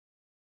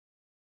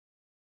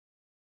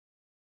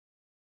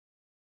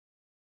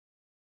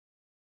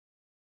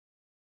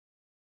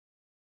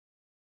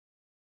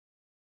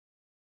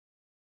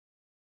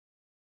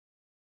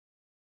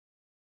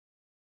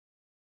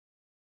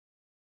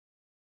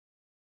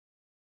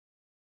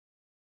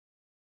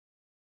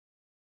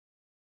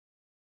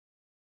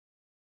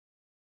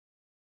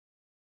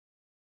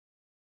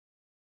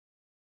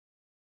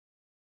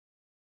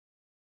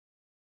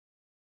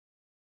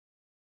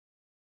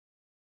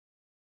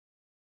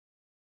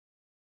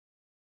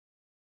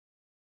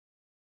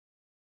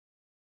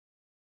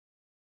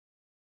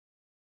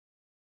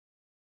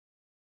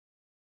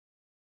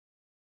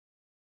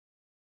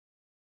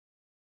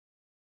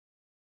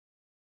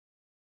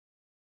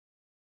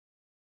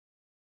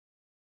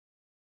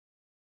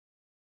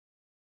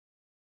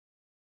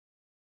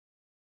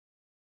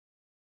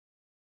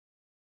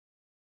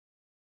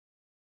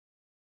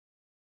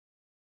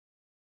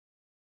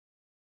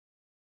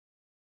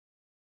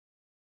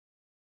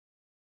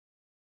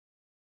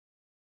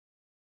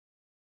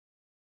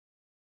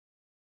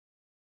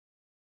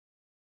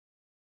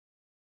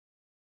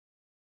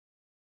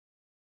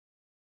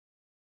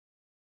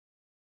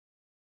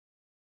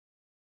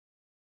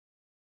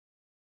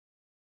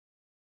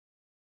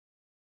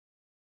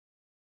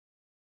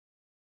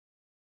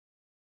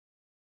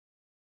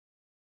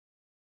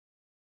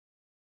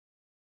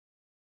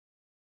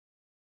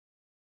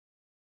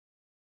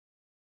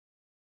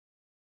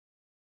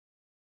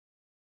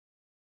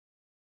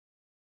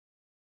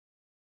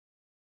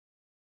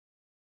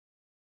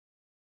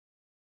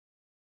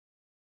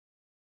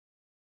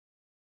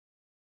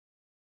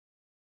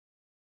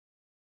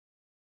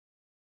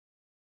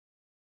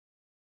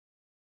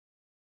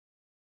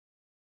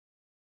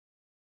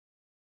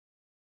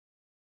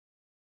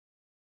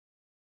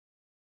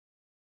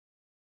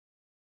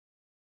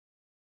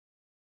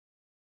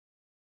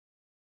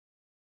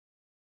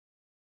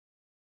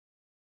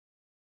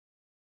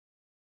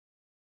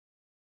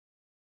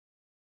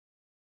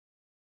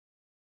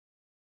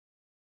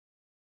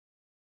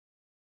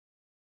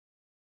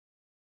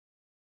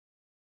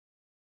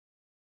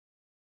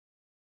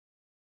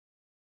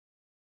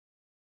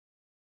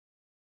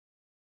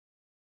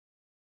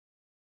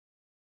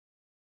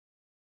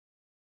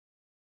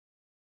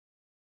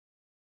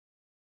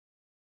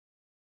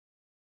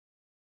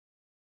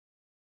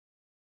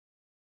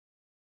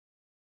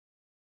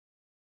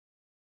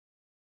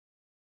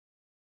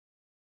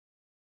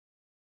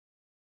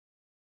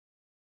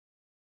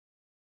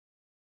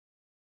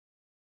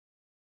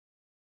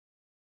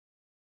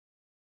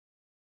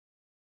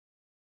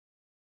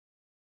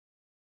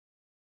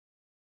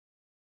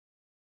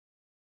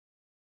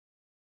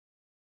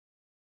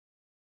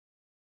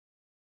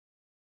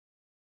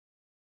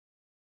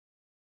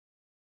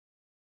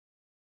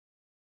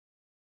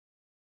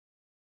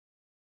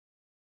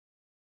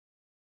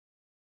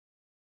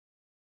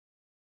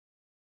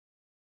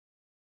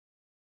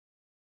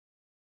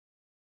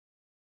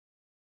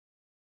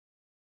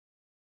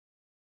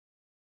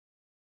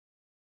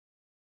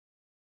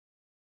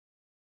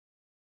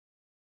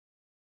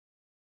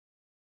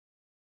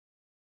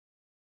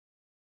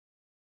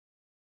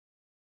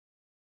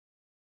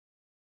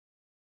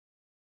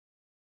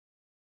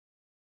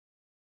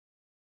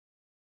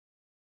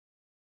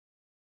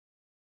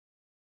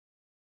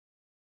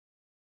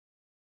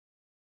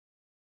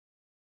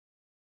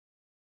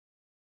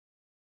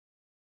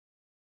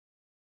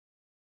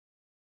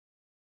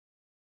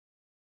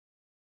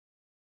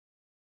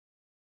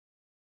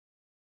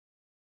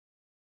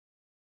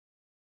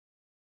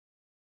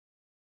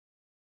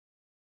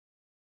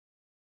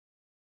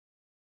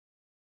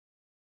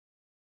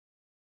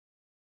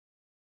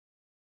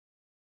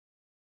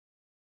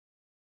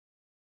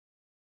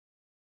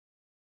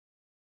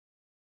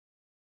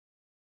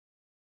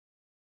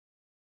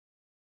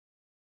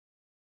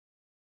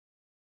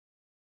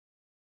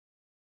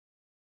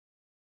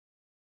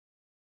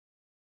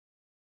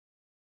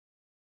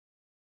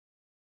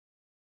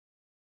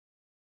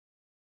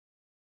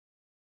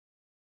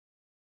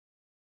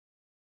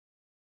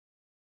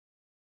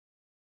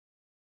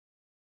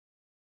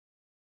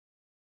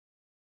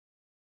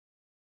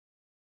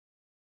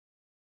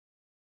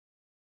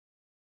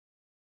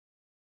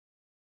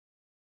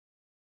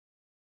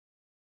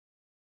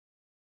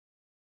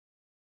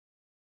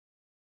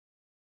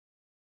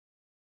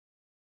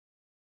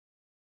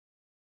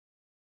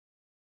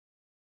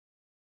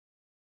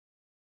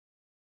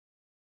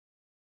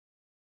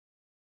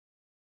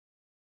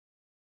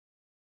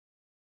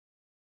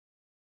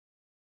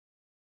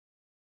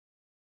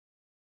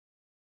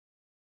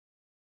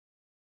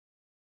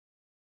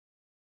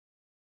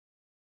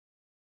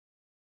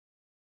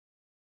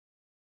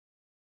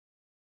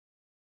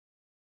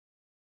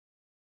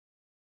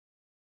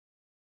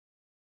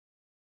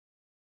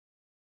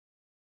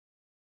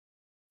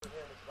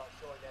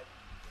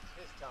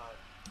time.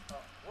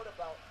 What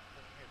about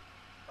for you?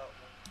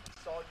 We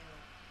saw you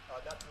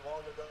not too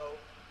long ago.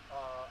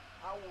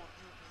 How will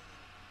you be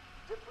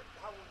different?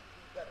 How will you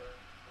be better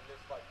in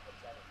this fight on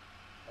Saturday?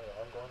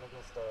 I'm going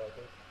against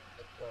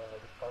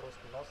Ricardo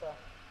Espinosa.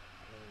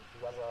 I mean, he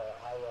has a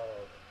high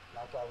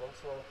knockout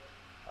ratio.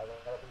 I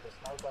gotta be the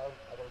smart guy.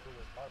 I gotta do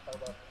the smart guy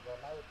that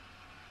night.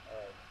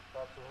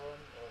 Talk to him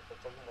for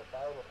taking the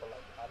title, but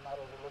like I'm not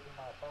overlooking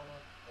my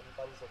opponent.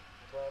 Anybody's a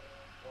threat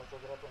once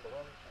they get up in the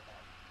ring.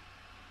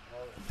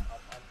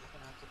 I'm just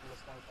gonna have to be a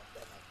smart guy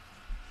that night.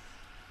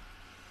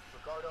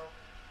 Ricardo,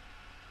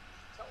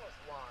 tell us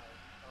why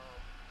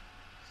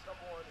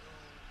someone who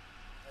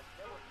has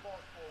never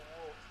fought for a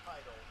world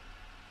title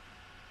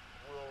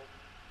will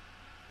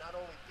not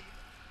only beat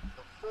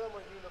the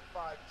former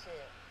unified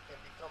champ and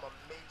become a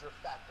major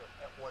factor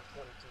at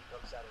 122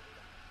 come Saturday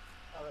night.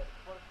 A ver,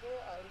 ¿por qué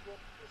alguien,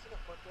 decimos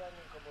por qué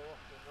alguien como vos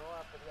que no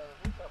ha peleado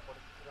nunca por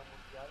el título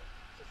mundial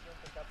se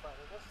siente capaz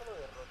de no solo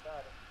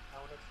derrotar a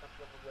un ex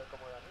campeón mundial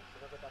como Dani,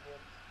 sino que también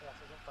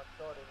haces un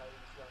factor en la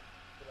división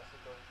de las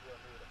 122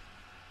 libras?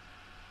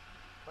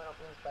 Bueno,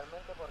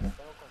 principalmente porque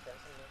tengo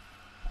confianza en mí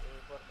y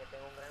porque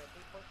tengo un gran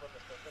equipo y porque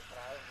estoy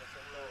preparado. Yo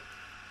estoy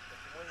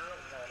muy bien,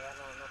 la verdad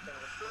no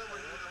tengo excusa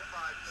ninguna,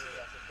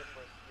 así que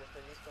pues yo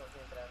estoy listo.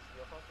 Mientras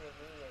yo confío en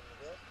mí y en mi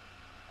Dios,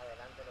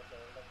 adelante lo que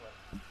venga fuera.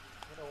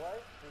 You know why?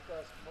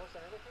 Because most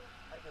than anything,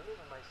 I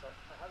believe in myself.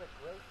 I have a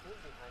great team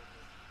behind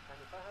me. And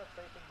if I have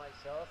faith in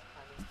myself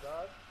and in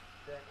God,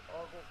 then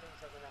all good things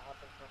are going to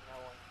happen from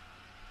now on.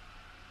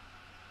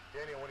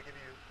 Danny, I want to give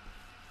you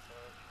a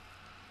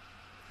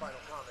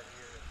final comment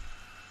here.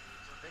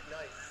 It's a big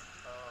night.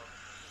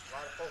 A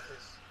lot of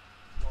focus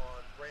on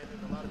Brandon,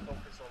 a lot of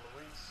focus on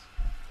Luis,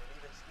 and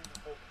even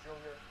Stephen Polk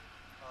Jr.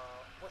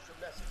 What's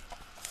your message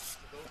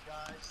to those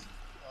guys,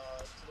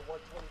 to the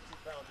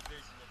 122-pound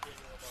division that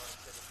Figueroa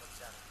said it comes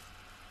down?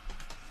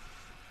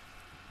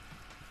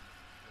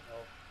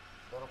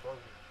 Little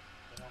bogey.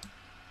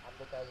 I'm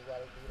the guy you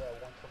gotta beat at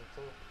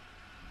 122.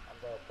 I'm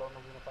the former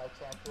unified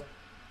champion.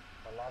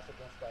 I lost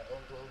against that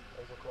NJ.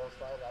 It was a close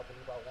fight. I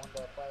believe I won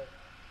that fight.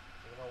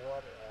 You know what?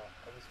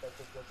 I respect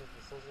his guilty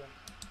decision,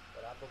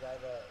 but I'm the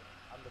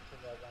king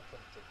at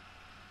 122.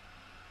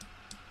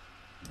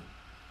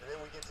 And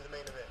then we get to the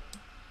main event.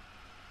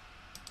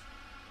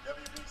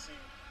 WBC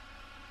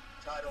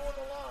title on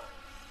the line.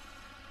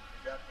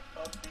 You got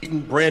the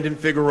unbeaten Brandon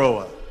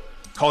Figueroa.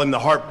 Call him the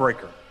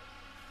Heartbreaker.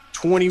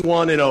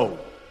 21-0.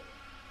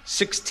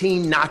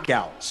 16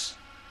 knockouts.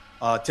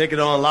 Take it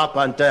on La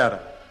Pantera,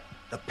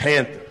 the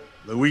Panther,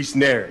 Luis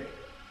Nery.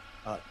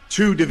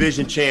 2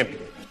 division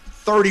champion.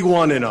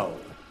 31-0.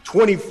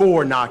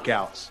 24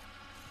 knockouts.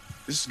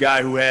 This is a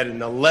guy who had an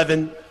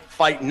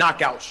 11-fight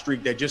knockout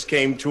streak that just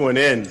came to an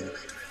end.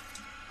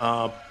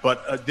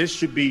 But this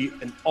should be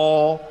an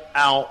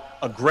all-out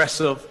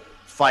aggressive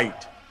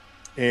fight.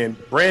 And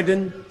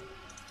Brandon,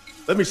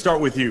 let me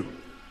start with you.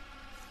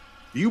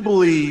 Do you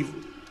believe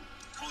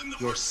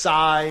your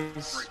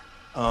size,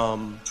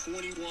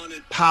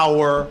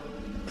 power,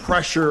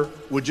 pressure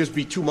would just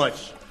be too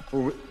much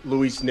for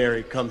Luis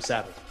Nery come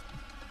Saturday?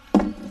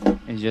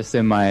 It's just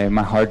in my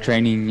hard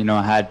training.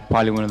 I had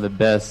probably one of the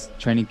best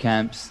training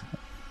camps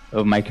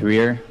of my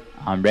career.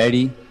 I'm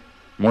ready,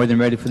 more than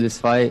ready for this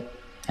fight.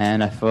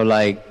 And I feel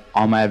like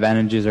all my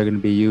advantages are going to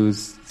be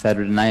used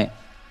Saturday night.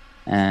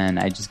 And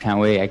I just can't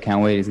wait. I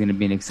can't wait. It's going to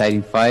be an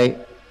exciting fight.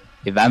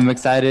 If I'm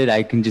excited,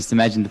 I can just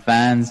imagine the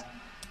fans.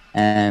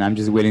 And I'm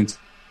just waiting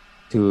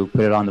to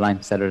put it on the line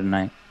Saturday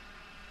night.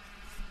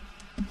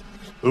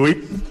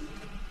 Louis?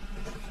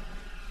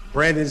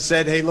 Brandon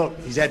said, hey, look,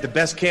 he's had the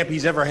best camp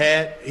he's ever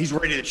had. He's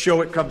ready to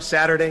show it come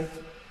Saturday.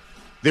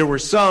 There were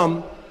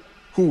some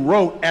who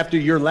wrote after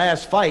your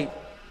last fight,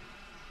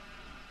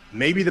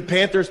 maybe the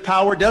Panthers'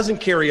 power doesn't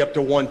carry up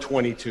to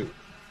 122.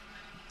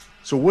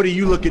 So what are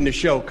you looking to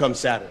show come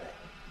Saturday?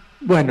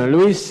 Bueno,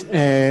 Luis,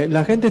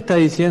 la gente está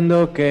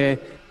diciendo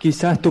que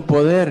quizás tu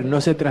poder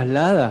no se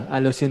traslada a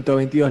los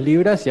 122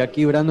 libras y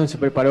aquí Brandon se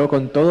preparó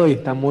con todo y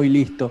está muy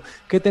listo.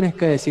 ¿Qué tenés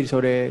que decir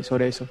sobre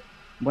eso?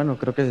 Bueno,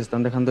 creo que se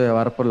están dejando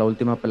llevar por la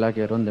última pelea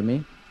que dieron de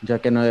mí, ya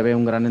que no llevé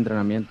un gran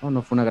entrenamiento,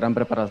 no fue una gran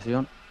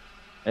preparación.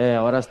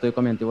 Ahora estoy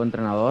con mi antiguo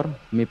entrenador,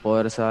 mi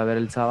poder se va a ver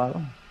el sábado.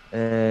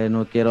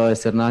 No quiero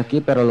decir nada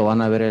aquí, pero lo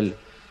van a ver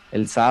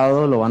el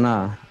sábado, lo van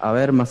a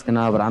ver más que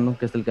nada Brandon,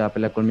 que es el que va a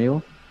pelear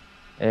conmigo.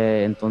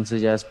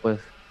 Entonces ya después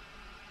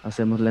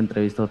hacemos la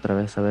entrevista otra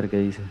vez a ver qué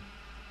dice.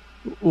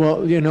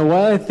 Well, you know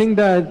what, I think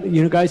that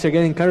you guys are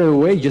getting carried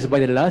away just by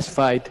the last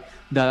fight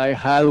that I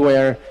had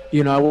where,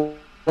 I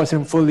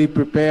wasn't fully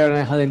prepared and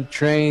I hadn't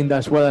trained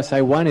as well as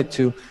I wanted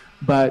to.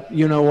 But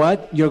you know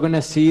what? You're going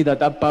to see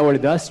that power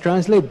does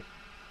translate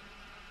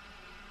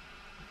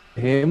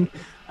him.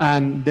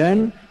 And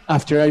then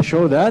after I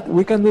show that,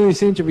 we can do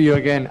this interview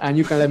again and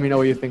you can let me know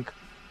what you think.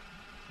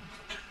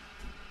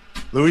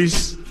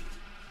 Luis,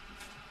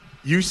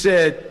 you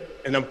said,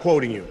 and I'm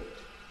quoting you,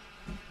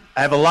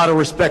 I have a lot of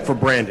respect for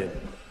Brandon,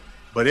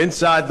 but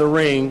inside the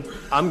ring,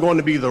 I'm going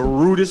to be the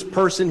rudest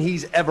person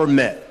he's ever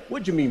met.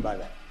 What do you mean by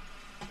that?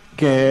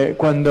 ¿Qué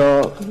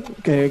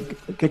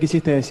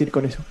quisiste decir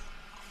con eso?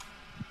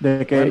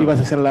 De que ibas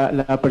a ser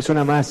la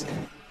persona más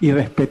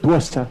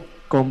irrespetuosa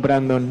con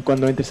Brandon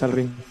cuando entres al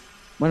ring.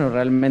 Bueno,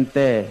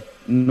 realmente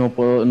no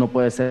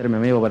puede ser mi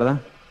amigo, ¿verdad?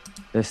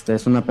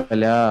 Es una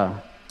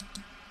pelea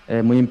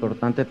muy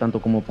importante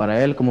tanto como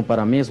para él como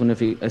para mí,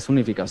 es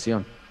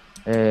unificación.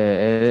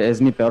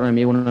 Es mi peor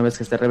enemigo una vez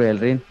que esté arriba del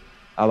ring.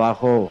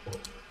 Abajo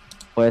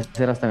puede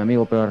ser hasta mi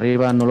amigo, pero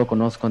arriba no lo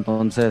conozco,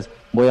 entonces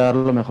voy a dar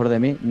lo mejor de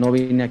mí. No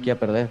vine aquí a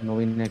perder,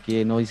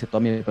 no hice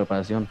toda mi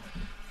preparación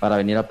para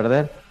venir a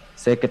perder.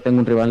 Sé que tengo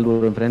un rival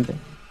duro enfrente,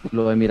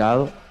 lo he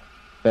mirado,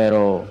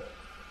 pero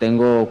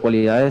tengo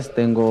cualidades,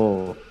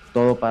 tengo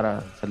todo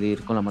para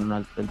salir con la mano en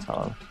alto el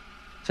sábado.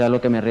 Sea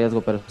lo que me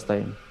arriesgo, pero está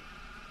bien.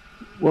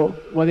 Well,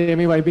 what do you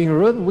mean by being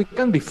rude? We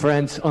can be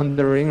friends on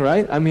the ring,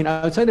 right? I mean,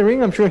 outside the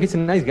ring, I'm sure he's a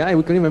nice guy.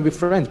 We can even be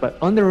friends. But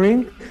on the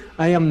ring,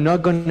 I am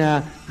not going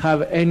to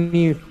have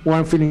any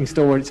warm feelings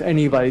towards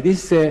anybody.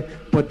 This is a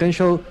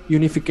potential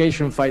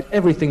unification fight.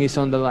 Everything is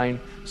on the line.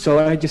 So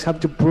I just have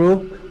to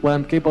prove what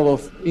I'm capable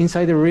of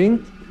inside the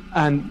ring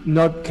and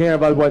not care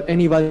about what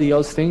anybody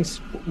else thinks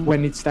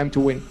when it's time to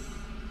win.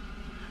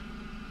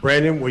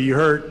 Brandon, well, you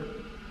heard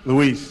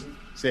Luis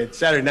said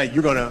Saturday night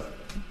you're going to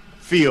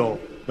feel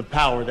the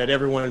power that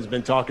everyone has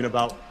been talking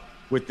about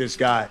with this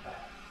guy.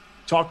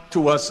 Talk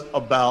to us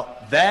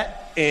about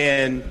that,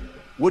 and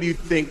what do you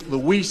think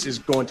Luis is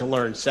going to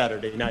learn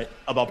Saturday night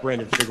about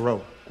Brandon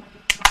Figueroa?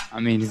 I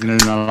mean, he's going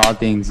to learn a lot of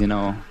things,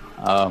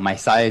 my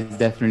size,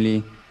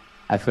 definitely.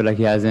 I feel like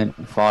he hasn't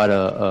fought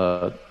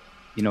a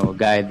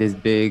guy this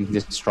big,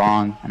 this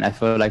strong, and I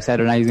feel like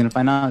Saturday night he's going to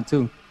find out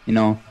too.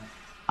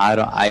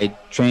 I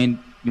trained,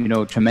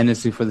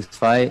 tremendously for this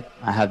fight.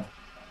 I have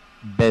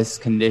best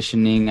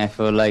conditioning, I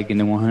feel like, in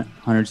the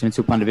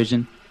 122-pound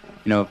division.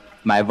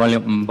 My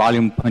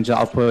volume punch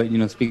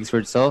output, speaks for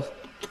itself.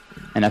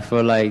 And I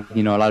feel like,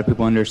 a lot of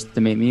people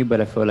underestimate me, but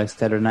I feel like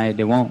Saturday night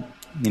they won't.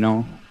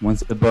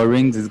 Once the bell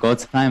rings, it's go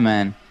time,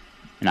 and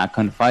I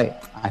come to fight.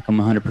 I come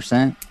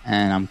 100%,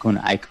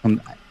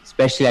 and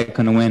especially I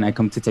come to win. I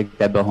come to take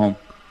that belt home.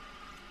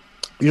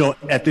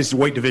 At this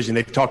weight division,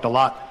 they've talked a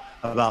lot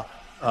about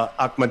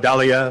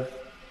Akhmadaliev,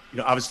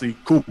 obviously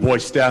Cool Boy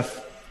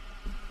Steph,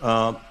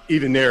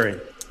 even Nery,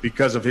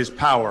 because of his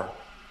power.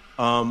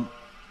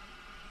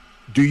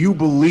 Do you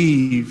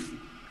believe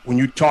when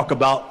you talk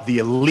about the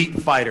elite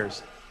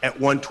fighters at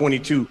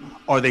 122,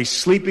 are they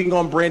sleeping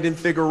on Brandon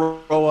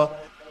Figueroa?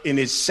 And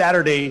is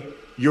Saturday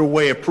your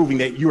way of proving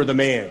that you're the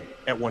man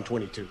at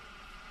 122?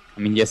 I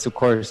mean, yes, of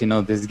course.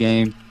 This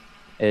game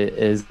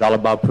is all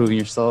about proving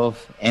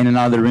yourself in and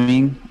out of the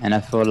ring. And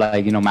I feel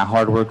like, my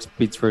hard work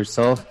speaks for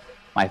itself.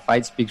 My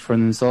fights speak for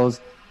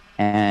themselves.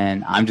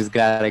 And I'm just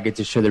glad I get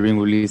to share the ring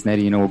with Luis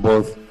Nery. We're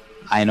both,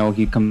 I know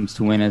he comes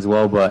to win as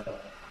well, but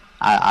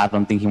I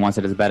don't think he wants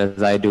it as bad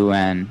as I do.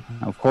 And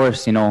of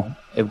course,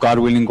 if God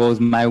willing goes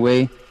my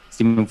way,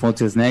 Stephen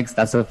Fulton is next.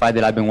 That's a fight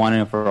that I've been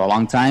wanting for a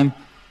long time.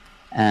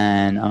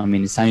 And I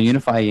mean, it's time to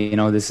unify.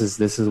 This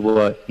is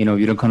what,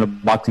 you don't come to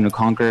boxing to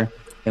conquer,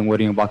 then what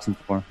are you boxing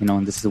for?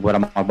 And this is what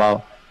I'm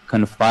about.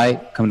 Come to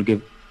fight, come to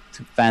give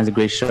fans a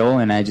great show,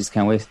 and I just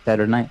can't wait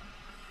Saturday night.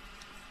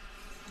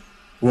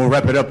 We'll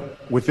wrap it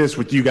up with this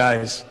with you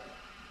guys.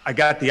 I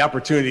got the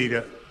opportunity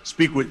to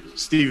speak with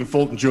Stephen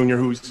Fulton Jr.,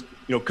 who's,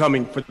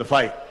 coming for the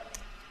fight.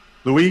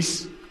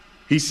 Luis,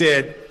 he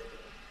said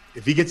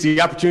if he gets the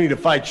opportunity to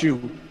fight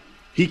you,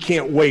 he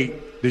can't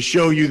wait to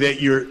show you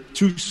that you're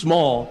too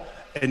small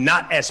and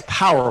not as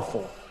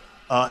powerful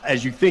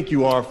as you think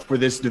you are for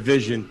this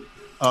division.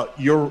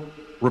 Your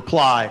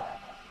reply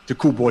to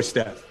Cool Boy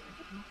Steph.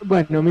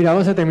 Bueno, mira,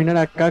 vamos a terminar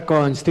acá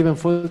con Stephen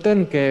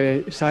Fulton,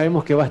 que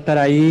sabemos que va a estar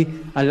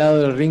ahí al lado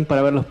del ring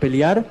para verlos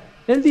pelear.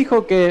 Él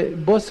dijo que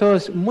vos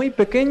sos muy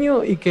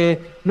pequeño y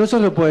que no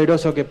sos lo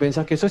poderoso que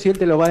pensás que sos, y él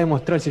te lo va a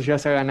demostrar si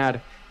llegas a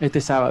ganar este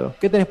sábado.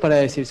 ¿Qué tenés para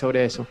decir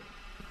sobre eso?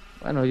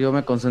 Bueno, yo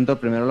me concentro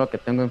primero en lo que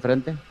tengo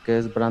enfrente, que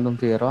es Brandon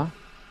Figueroa.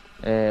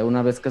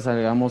 Una vez que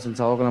salgamos el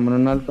sábado con la mano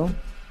en alto,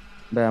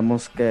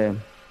 veamos qué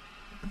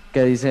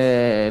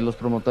dice los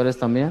promotores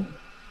también,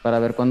 para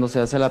ver cuándo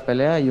se hace la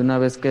pelea, y una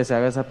vez que se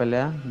haga esa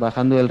pelea,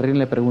 bajando del ring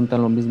le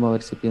preguntan lo mismo, a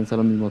ver si piensa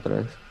lo mismo otra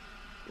vez.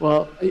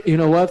 Well, you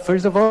know what?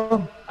 First of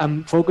all,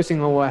 I'm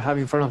focusing on what I have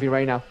in front of me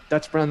right now.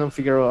 That's Brandon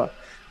Figueroa.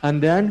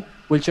 And then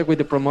we'll check with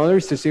the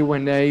promoters to see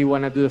when they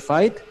want to do the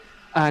fight.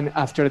 And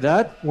after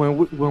that,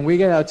 when we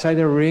get outside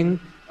the ring,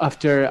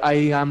 after I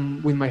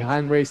am with my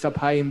hand raised up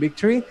high in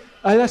victory,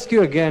 I'll ask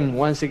you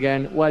once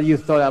again, what you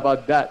thought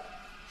about that.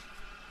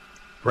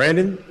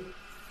 Brandon,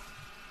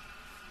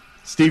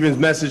 Stephen's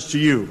message to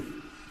you.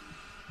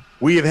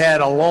 We have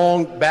had a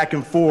long back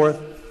and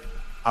forth.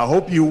 I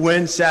hope you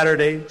win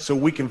Saturday so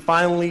we can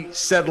finally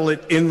settle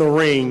it in the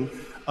ring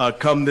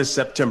come this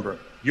September.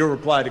 Your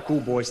reply to Cool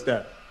Boy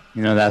Steph.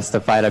 That's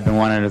the fight I've been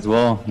wanting as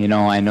well.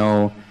 I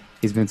know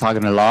he's been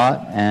talking a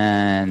lot,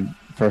 and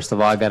first of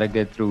all, I got to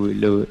get through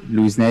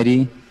Luis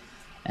Nery,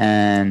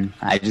 and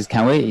I just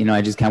can't wait.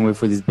 I just can't wait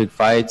for these big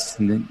fights,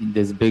 and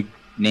these big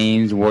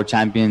names, world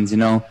champions,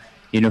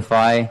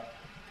 unify.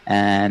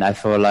 And I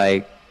feel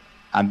like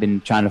I've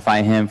been trying to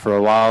fight him for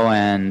a while,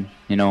 and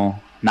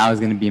now it's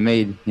going to be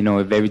made.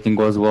 If everything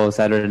goes well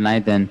Saturday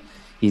night, then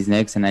he's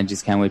next, and I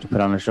just can't wait to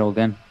put on a show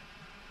again.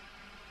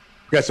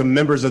 We've got some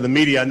members of the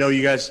media. I know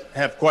you guys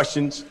have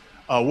questions.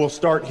 We'll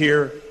start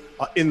here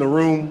in the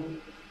room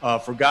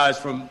for guys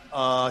from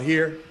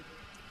here.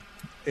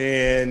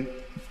 And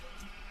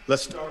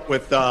let's start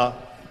with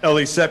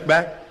Ellie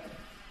Seckback,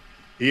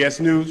 ES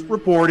News,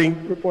 reporting.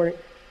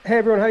 Hey,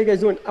 everyone, how you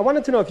guys doing? I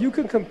wanted to know if you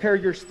could compare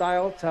your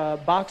style to a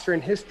boxer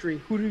in history.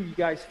 Who do you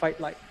guys fight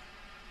like?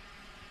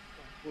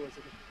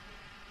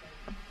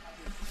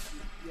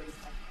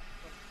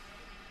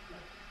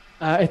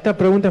 Esta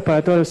pregunta es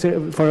para todos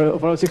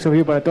los six of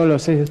you, para todos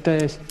los 6 de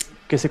ustedes,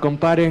 que se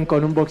comparen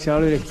con un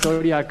boxeador de la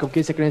historia, con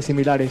quien se creen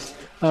similares.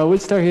 We'll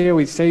start here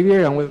with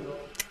Xavier, and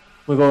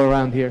we'll go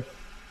around here.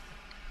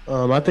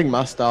 I think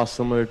my style's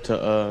similar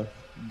to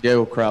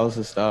Diego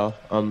Corrales' style.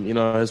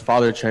 His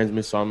father trains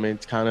me, so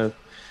it's kind of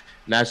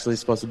naturally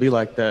supposed to be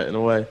like that in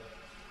a way.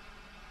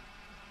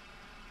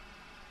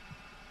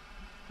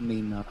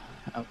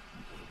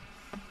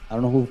 I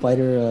don't know who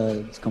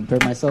fighter to compare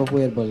myself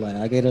with, but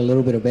I get a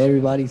little bit of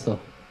everybody, so.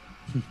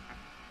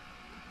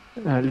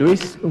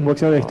 Luis, un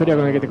boxeador de historia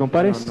con el que te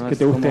compares, que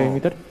te guste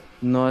imitar.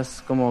 No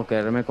es como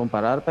quererme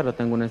comparar, pero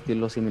tengo un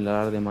estilo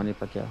similar de Manny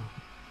Pacquiao.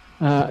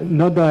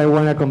 Not that I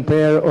want to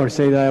compare or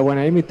say that I want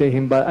to imitate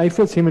him, but I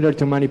feel similar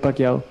to Manny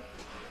Pacquiao.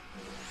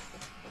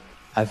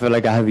 I feel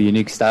like I have a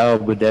unique style,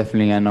 but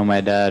definitely I know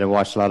my dad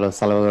watched a lot of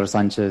Salvador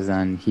Sanchez,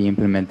 and he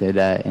implemented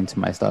that into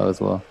my style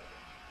as well.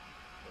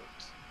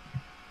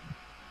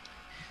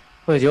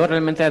 Pues yo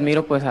realmente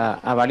admiro pues a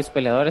varios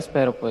peleadores,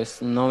 pero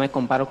pues no me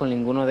comparo con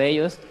ninguno de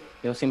ellos.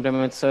 Yo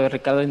simplemente soy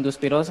Ricardo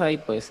Induspirosa y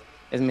pues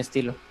es mi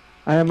estilo.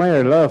 I admire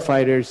a lot of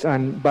fighters,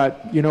 but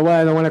you know what?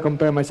 I don't want to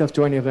compare myself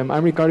to any of them.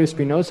 I'm Ricardo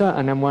Espinosa,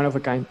 and I'm one of a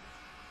kind.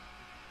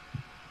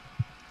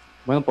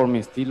 Bueno, por mi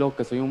estilo,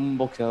 que soy un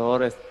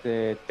boxeador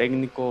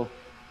técnico,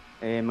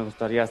 me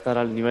gustaría estar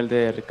al nivel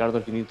de Ricardo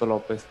El Finito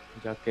López,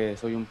 ya que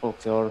soy un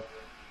boxeador,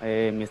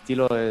 mi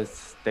estilo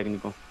es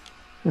técnico.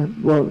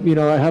 Well,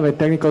 I have a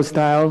technical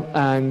style,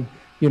 and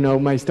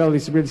my style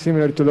is really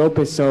similar to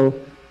Lopez, so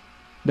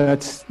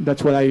that's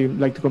what I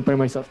like to compare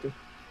myself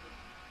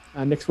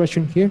to. Next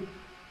question here.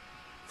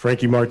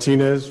 Frankie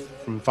Martinez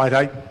from Fight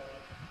Hype.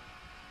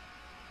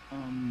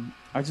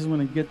 I just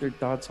want to get their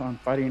thoughts on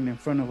fighting in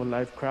front of a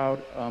live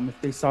crowd.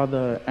 If they saw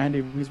the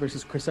Andy Ruiz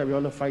versus Chris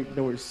Arreola fight,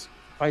 there was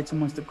fights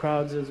amongst the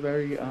crowds. It was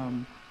very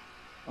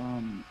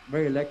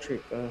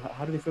electric.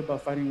 How do they feel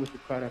about fighting with the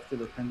crowd after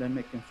the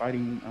pandemic and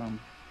fighting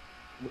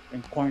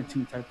in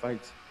quarantine type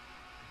fights?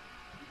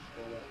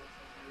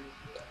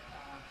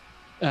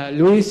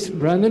 Luis,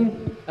 Brandon.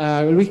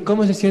 Luis,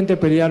 ¿cómo se siente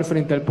pelear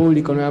frente al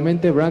público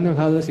nuevamente? Brandon,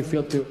 how does it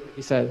feel to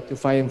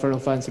fight in front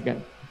of fans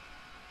again?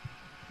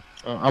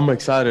 I'm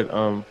excited.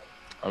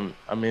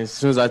 As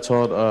soon as I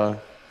told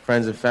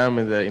friends and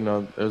family that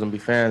there was gonna be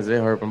fans, they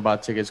hurried and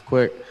bought tickets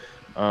quick.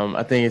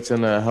 I think it's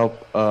gonna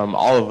help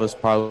all of us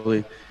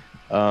probably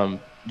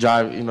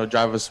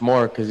drive us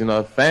more, because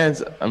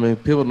fans.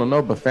 People don't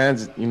know, but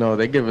fans,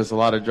 they give us a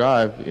lot of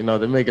drive.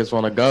 They make us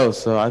want to go.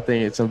 So I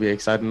think it's gonna be an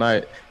exciting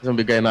night. It's gonna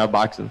be a great night of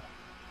boxing.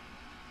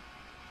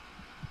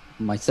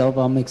 Myself,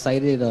 I'm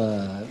excited.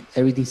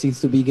 Everything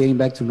seems to be getting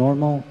back to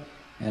normal,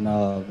 and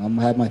I'm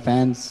gonna have my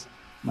fans,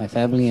 my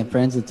family, and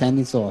friends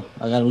attending. So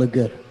I gotta look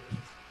good.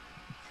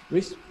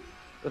 Luis.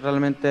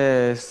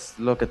 Realmente es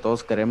lo que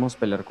todos queremos,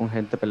 pelear con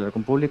gente, pelear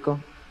con público.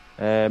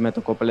 Me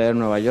tocó pelear en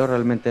Nueva York,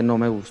 realmente no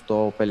me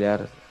gustó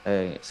pelear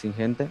sin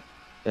gente.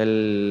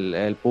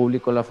 El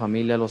público, la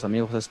familia, los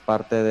amigos es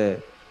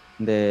parte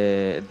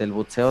del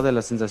boxeo, de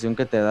la sensación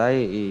que te da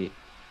y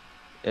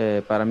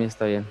para mí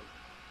está bien.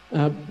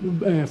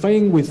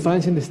 Fighting with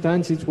fans in the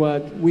stands is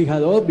what we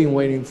had all been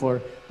waiting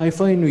for. I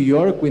fought in New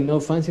York with no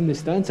fans in the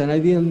stands, and I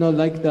did not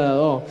like that at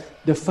all.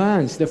 The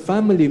fans, the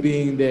family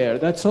being there,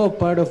 that's all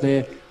part of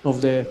the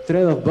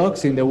thread of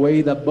boxing, the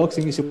way that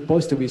boxing is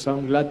supposed to be. So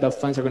I'm glad that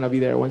fans are going to be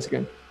there once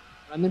again.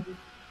 Brandon?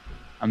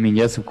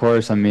 Yes, of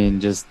course.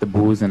 Just the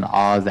boos and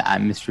ahs, the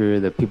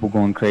atmosphere, the people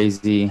going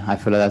crazy. I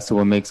feel like that's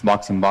what makes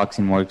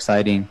boxing more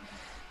exciting.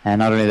 And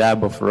not only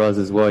that, but for us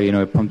as well,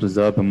 it pumps us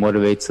up and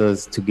motivates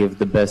us to give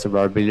the best of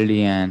our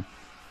ability and,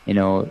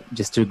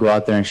 just to go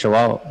out there and show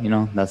out.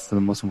 That's the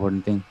most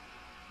important thing.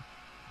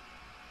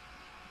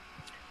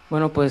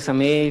 Bueno, pues a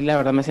mí la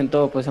verdad me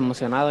siento pues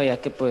emocionado, ya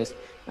que pues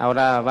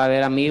ahora va a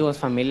haber amigos,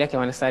 familia que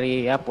van a estar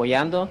ahí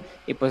apoyando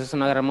y pues es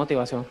una gran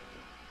motivación.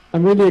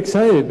 I'm really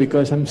excited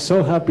because I'm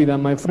so happy that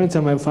my friends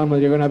and my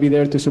family are going to be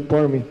there to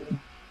support me.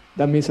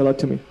 That means a lot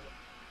to me.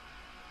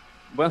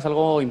 Bueno, es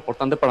algo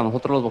importante para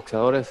nosotros los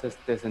boxeadores,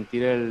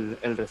 sentir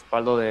el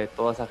respaldo de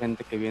toda esa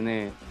gente que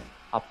viene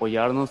a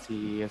apoyarnos,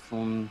 y es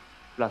un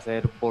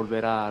placer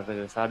volver a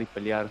regresar y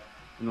pelear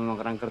en una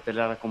gran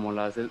cartelera como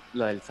la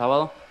del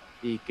sábado,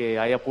 y que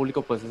haya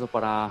público, pues eso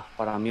para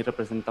mí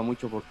representa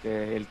mucho,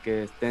 porque el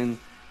que estén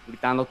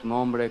gritando tu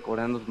nombre,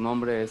 coreando tu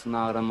nombre, es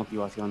una gran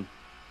motivación.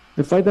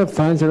 The fact that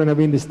fans are going to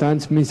be in the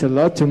stands means a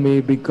lot to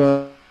me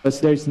because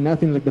there's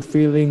nothing like the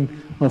feeling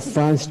of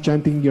fans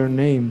chanting your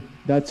name.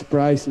 That's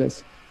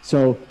priceless.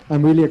 So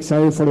I'm really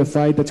excited for the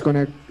fight that's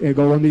going to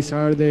go on this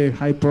Saturday,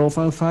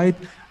 high-profile fight,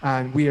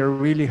 and we are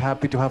really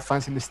happy to have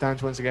fans in the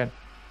stands once again.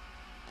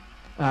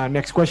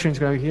 Next question is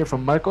going to be here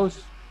from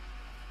Marcos.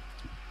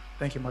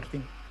 Thank you,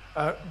 Martin.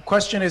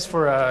 Question is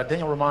for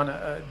Daniel Roman.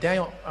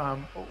 Daniel,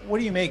 what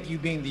do you make, you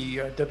being the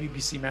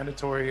WBC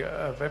mandatory,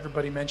 of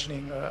everybody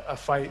mentioning a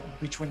fight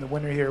between the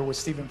winner here with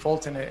Stephen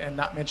Fulton and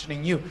not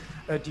mentioning you?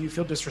 Do you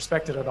feel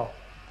disrespected at all?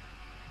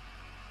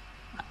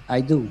 I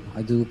do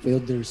feel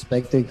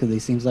disrespected because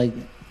it seems like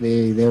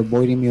they're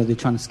avoiding me or they're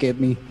trying to skip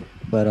me.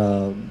 But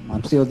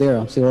I'm still there.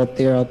 I'm still up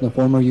there. I'm the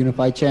former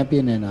unified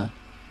champion, and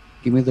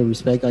give me the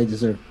respect I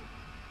deserve.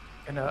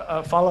 And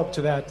a follow-up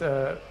to that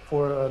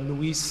for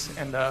Luis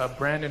and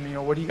Brandon,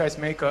 what do you guys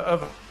make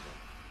of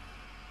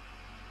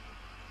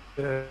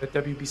the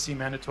WBC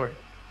mandatory?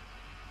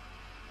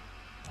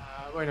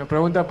 Bueno,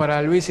 pregunta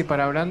para Luis y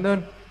para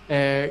Brandon.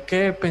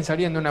 ¿Qué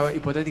pensarían de una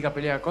hipotética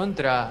pelea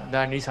contra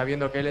Dani,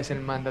 sabiendo que él es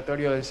el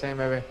mandatorio del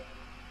CMB?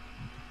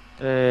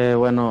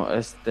 Bueno,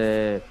 es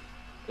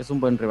un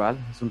buen rival,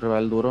 es un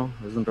rival duro,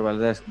 es un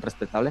rival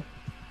respetable.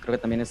 Creo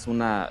que también es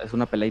una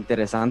pelea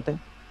interesante.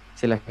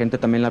 Si la gente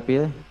también la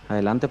pide,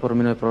 adelante, por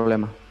mí no hay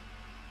problema.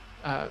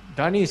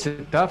 Dani is a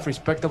tough,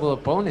 respectable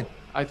opponent.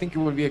 I think it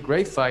will be a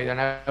great fight,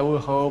 and I will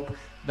hope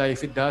that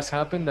if it does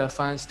happen, the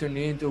fans tune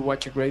in to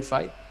watch a great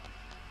fight.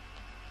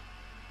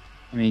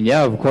 I mean,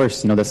 yeah, of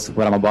course, that's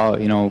what I'm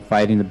about,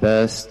 fighting the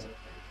best,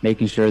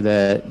 making sure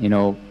that,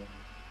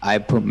 I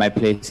put my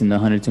place in the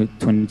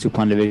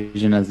 122-pound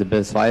division as the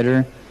best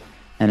fighter.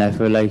 And I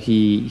feel like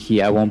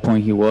he at one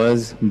point he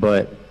was,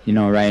 but,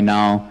 right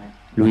now,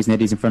 Luis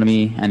Nery's in front of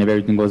me, and if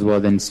everything goes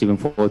well, then Stephen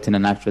Fulton,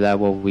 and after that,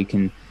 well, we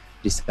can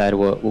decide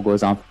what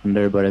goes on from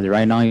there. But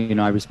right now,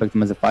 I respect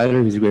him as a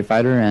fighter. He's a great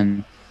fighter,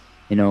 and,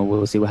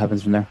 we'll see what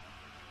happens from there.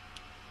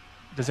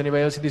 Does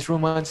anybody else in this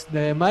room want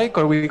the mic,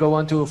 or we go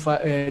on to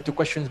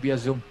questions via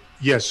Zoom?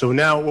 Yes, so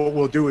now what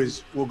we'll do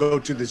is we'll go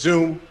to the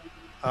Zoom.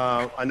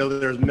 I know that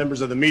there's members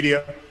of the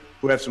media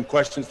who have some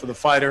questions for the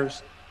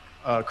fighters.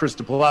 Chris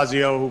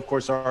DePalazio, who of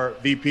course our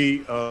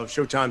VP of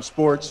Showtime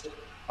Sports,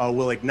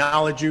 will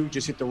acknowledge you.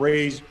 Just hit the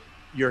raise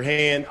your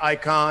hand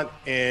icon,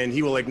 and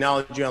he will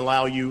acknowledge you and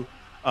allow you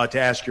to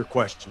ask your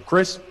question.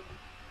 Chris?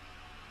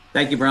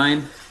 Thank you,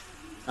 Brian.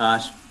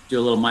 Do a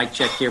little mic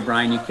check here.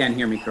 Brian, you can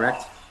hear me,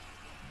 correct?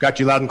 Got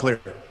you loud and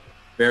clear.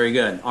 Very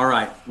good. All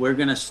right. We're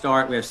going to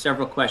start. We have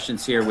several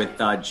questions here with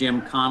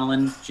Jim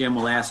Connellan. Jim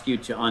will ask you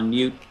to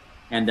unmute,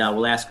 and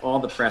we'll ask all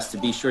the press to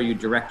be sure you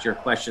direct your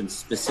questions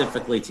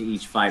specifically to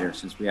each fighter,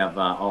 since we have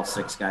all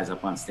six guys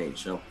up on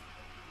stage. So,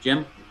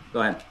 Jim, go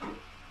ahead.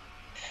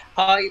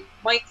 Hi,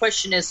 my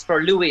question is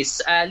for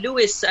Luis.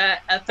 Luis,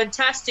 a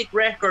fantastic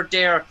record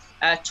there,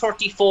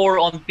 34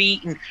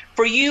 unbeaten.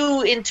 For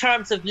you, in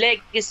terms of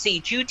legacy,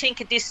 do you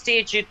think at this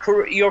stage of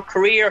your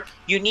career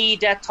you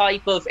need that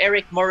type of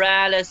Eric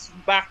Morales,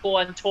 Marco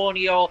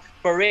Antonio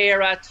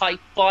Barrera type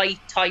fight,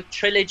 type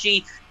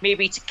trilogy,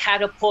 maybe to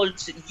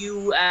catapult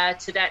you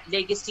to that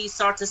legacy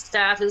sort of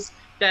status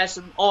that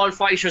all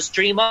fighters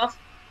dream of?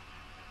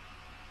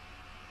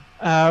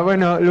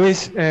 Bueno,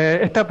 Luis,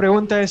 esta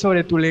pregunta es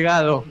sobre tu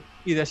legado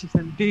y de si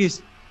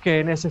sentís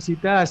que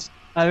necesitas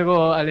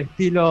algo al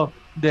estilo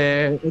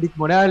de Eric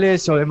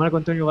Morales o de Marco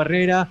Antonio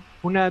Barrera,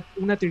 una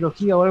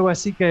trilogía o algo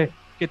así que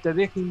te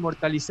deje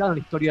inmortalizado en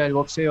la historia del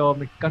boxeo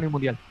mexicano y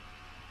mundial.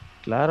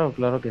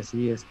 Claro que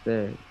sí.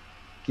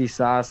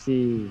 Quizás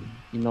si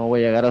no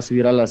voy a llegar a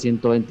subir a la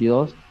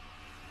 122,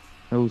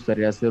 me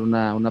gustaría hacer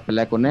una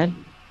pelea con él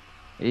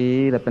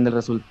y depende del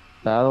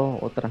resultado,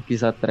 otra,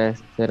 quizá 3.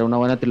 Será una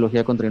buena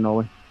trilogía contra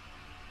Inoue.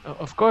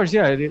 Of course,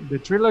 yeah, the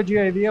trilogy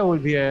idea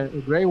would be a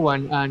great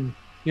one, and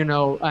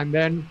and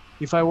then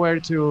if I were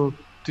to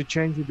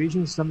change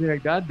divisions, something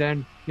like that,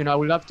 then I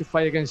would love to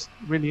fight against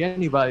really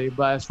anybody.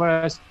 But as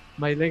far as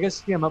my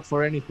legacy, I'm up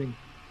for anything.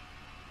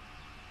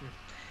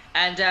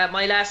 And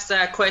my last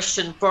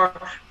question for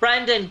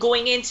Brandon,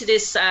 going into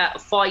this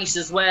fight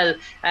as well,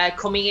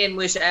 coming in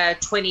with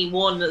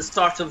 21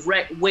 sort of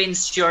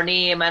wins to your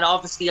name and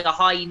obviously a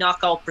high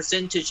knockout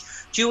percentage,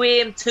 do you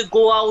aim to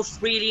go out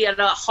really at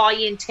a high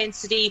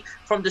intensity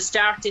from the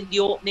start in the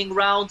opening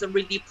round and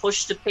really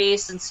push the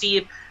pace and see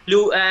if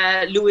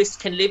Luis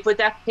can live with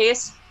that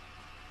pace?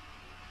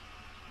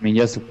 I mean,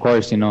 yes, of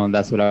course,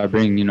 that's what I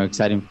bring,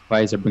 exciting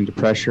fights. I bring the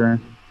pressure,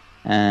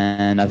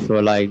 and I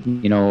feel like,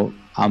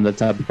 I'm the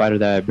type of fighter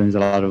that brings a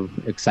lot of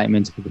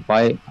excitement to the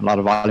fight, a lot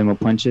of volume of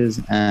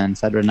punches, and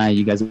Saturday night,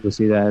 you guys will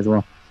see that as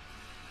well.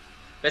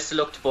 Best of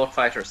luck to both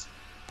fighters.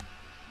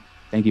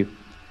 Thank you.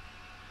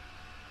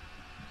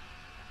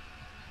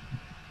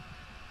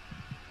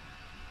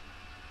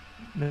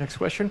 Next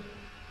question.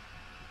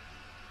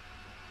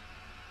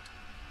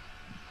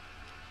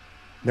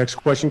 Next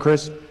question,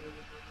 Chris.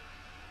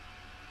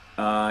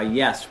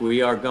 Yes,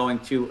 we are going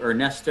to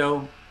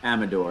Ernesto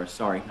Amador.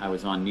 Sorry, I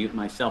was on mute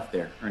myself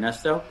there.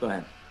 Ernesto, go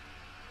ahead.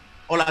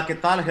 Hola, ¿qué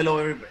tal? Hello,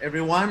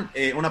 everyone.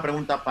 Una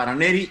pregunta para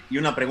Nery y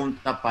una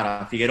pregunta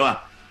para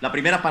Figueroa. La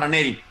primera para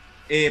Nery.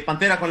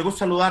 Pantera, con el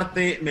gusto de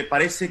saludarte. Me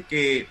parece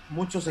que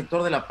mucho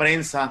sector de la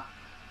prensa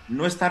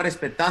no está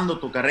respetando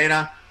tu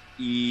carrera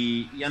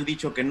y han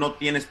dicho que no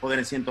tienes poder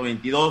en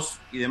 122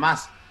 y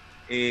demás.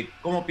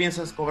 ¿Cómo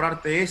piensas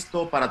cobrarte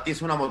esto? ¿Para ti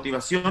es una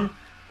motivación?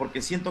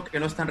 Porque siento que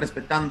no están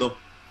respetando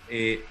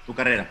tu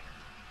carrera.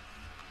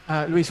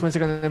 Luis, one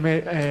second, let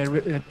me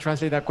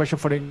translate that question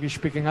for the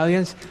English-speaking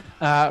audience.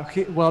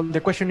 Well,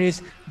 the question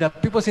is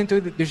that people seem to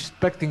be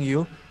disrespecting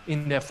you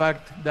in the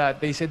fact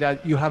that they say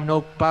that you have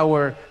no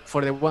power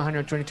for the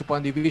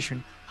 122-pound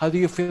division. How do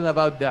you feel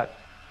about that?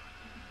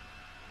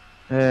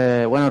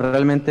 Bueno,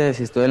 realmente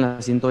si estoy en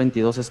la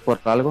 122 es por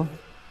algo.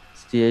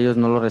 Si ellos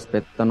no lo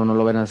respetan o no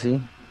lo ven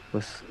así,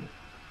 pues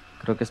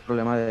creo que es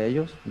problema de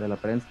ellos, de la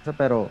prensa,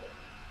 pero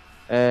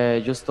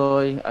yo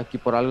estoy aquí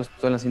por algo,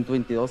 estoy en la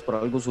 122, por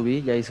algo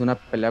subí, ya hice una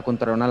pelea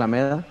contra una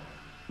Alameda,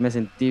 me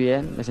sentí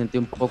bien, me sentí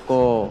un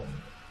poco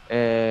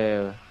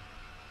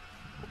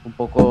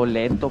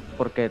lento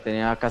porque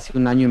tenía casi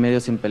un año y medio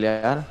sin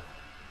pelear.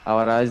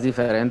 Ahora es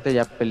diferente,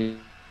 ya peleé,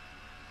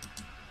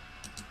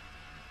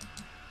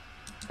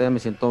 me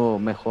siento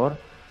mejor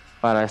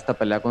para esta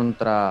pelea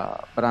contra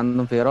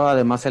Brandon Figueroa.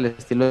 Además el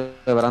estilo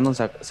de Brandon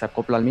se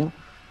acopla al mío,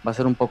 va a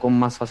ser un poco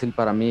más fácil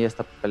para mí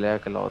esta pelea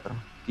que la otra,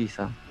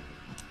 quizá.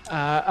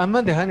 I'm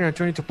at the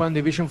 122-pound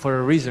division for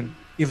a reason.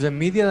 If the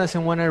media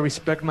doesn't want to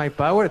respect my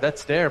power,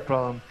 that's their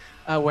problem.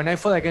 When I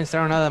fought against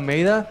Aaron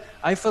Almeida,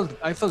 I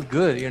felt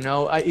good, you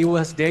know. It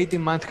was the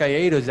 18-month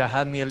hiatus that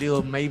had me a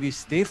little maybe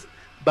stiff,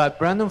 but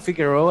Brandon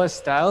Figueroa's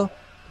style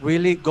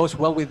really goes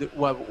well with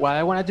what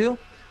I want to do,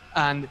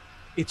 and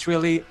it's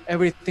really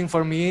everything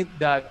for me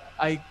that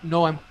I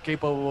know I'm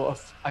capable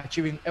of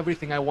achieving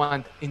everything I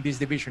want in this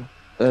division.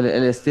 El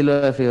estilo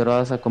de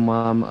Figueroa se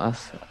acomoda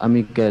más a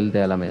mí que el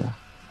de Alameda.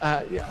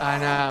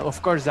 And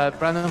of course, that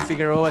Brandon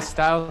Figueroa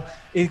style,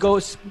 it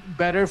goes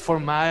better for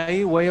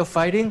my way of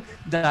fighting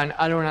than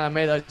Aaron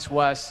Almeida's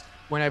was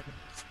when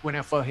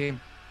I fought him.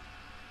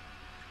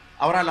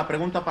 Ahora la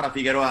pregunta para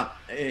Figueroa.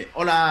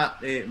 Hola,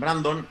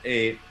 Brandon,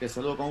 te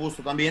saludo con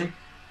gusto también.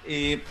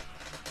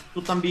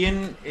 Tú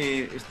también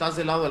estás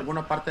del lado de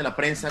alguna parte de la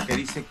prensa que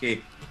dice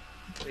que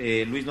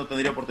Luis no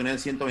tendría oportunidad en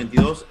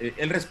 122.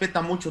 Él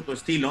respeta mucho tu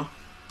estilo.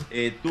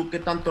 ¿Tú qué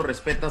tanto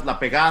respetas la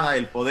pegada,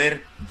 el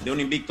poder de un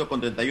invicto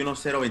con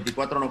 31-0,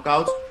 24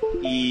 knockouts?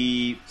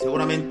 Y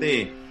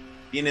seguramente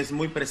tienes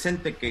muy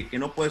presente que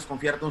no puedes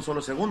confiarte un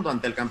solo segundo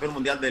ante el campeón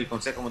mundial del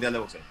Consejo Mundial de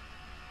Boxeo.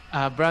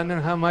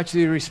 Brandon, how much do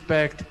you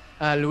respect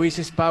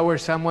Luis's power,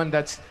 someone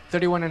that's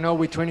 31-0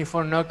 with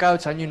 24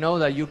 knockouts, and you know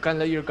that you can't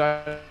let your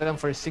guard down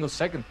for a single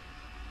second?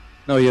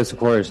 No, yes, of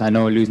course. I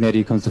know Luis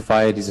Nery comes to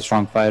fight. He's a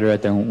strong fighter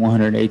at the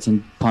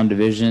 118-pound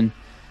division.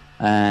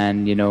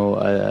 And, you know,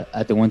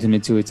 at the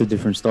 122, it's a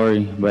different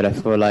story. But I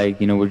feel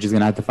like, you know, we're just going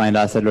to have to find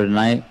out settler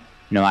tonight.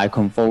 You know, I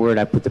come forward,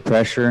 I put the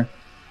pressure,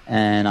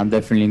 and I'm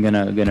definitely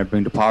gonna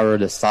bring the power,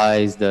 the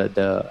size,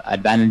 the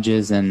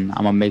advantages, and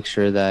I'm going to make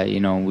sure that, you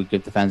know, we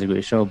give the fans a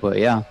great show. But,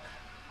 yeah,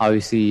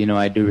 obviously, you know,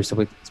 I do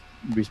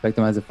respect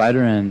him as a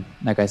fighter. And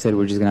like I said,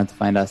 we're just going to have to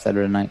find out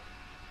settler tonight.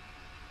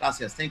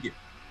 Gracias. Thank you.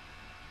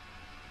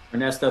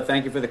 Ernesto,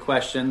 thank you for the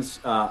questions.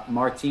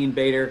 Martin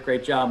Bader,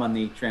 great job on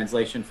the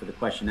translation for the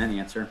question and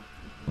answer.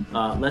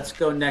 Let's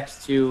go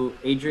next to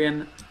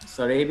Adrian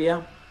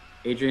Sarabia.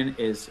 Adrian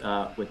is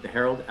with the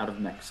Herald out of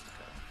Mexico.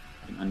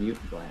 You can unmute,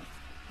 go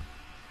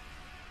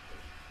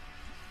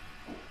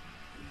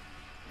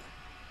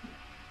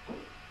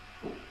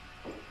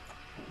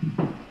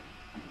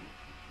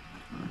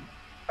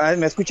ahead.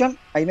 ¿Me escuchan?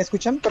 ¿Ahí me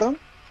escuchan? Perdón.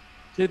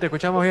 Sí, te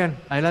escuchamos bien.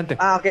 Adelante.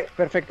 Ok,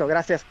 perfecto,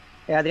 gracias.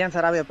 Adrián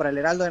Sarabia para el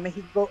Heraldo de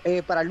México.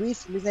 Para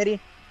Luis Nery,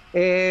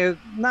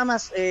 nada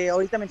más,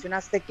 ahorita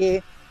mencionaste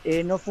que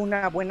no fue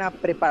una buena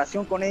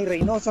preparación con Eddie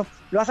Reynoso.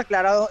 Lo has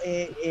aclarado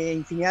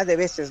infinidad de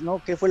veces,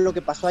 ¿no? ¿Qué fue lo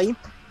que pasó ahí?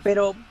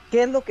 Pero,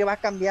 ¿qué es lo que va a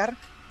cambiar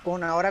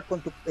ahora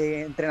con tu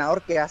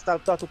entrenador que ha estado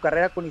toda tu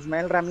carrera con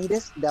Ismael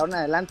Ramírez de ahora en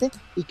adelante?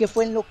 ¿Y qué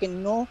fue lo que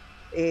no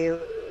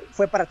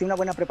fue para ti una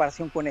buena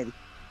preparación con Eddie?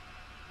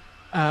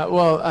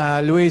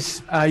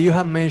 Luis, you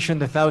have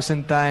mentioned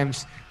 1,000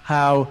 times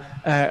how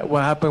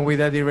what happened with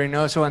Eddie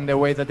Reynoso and the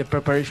way that the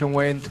preparation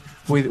went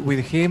with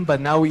him, but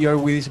now you're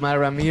with Ismael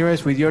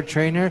Ramirez, with your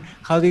trainer.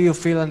 How do you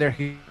feel under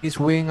his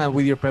wing and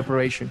with your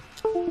preparation?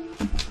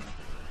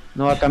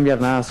 No va a cambiar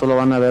nada, solo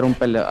van a ver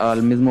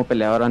al mismo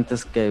peleador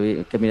antes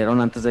que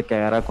miraron antes de que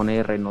agarra con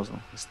Eddie Reynoso,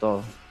 es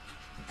todo.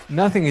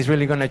 Nothing is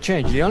really going to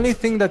change. The only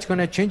thing that's going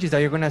to change is that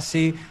you're going to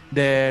see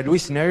the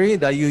Luis Nery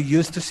that you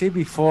used to see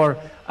before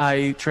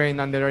I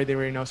trained under Eddie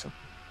Reynoso.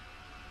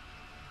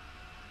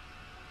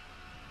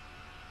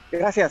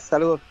 Gracias,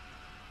 saludos.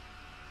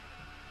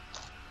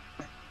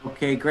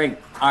 Okay, great.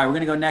 All right, we're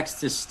going to go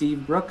next to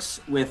Steve Brooks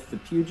with The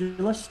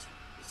Pugilist.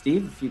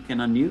 Steve, if you can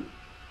unmute.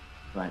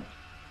 Go ahead.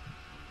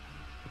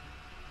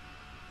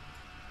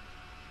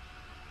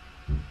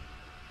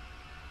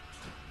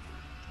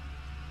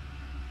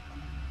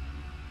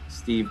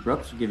 Steve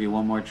Brooks, we'll give you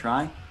one more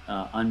try.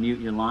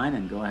 Unmute your line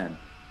and go ahead.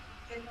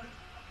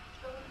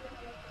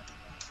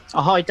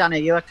 Oh, hi, Danny.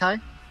 You okay?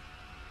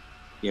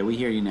 Yeah, we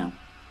hear you now.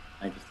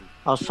 Thank you, Steve.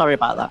 Oh, sorry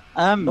about that.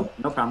 No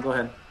problem. Go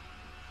ahead.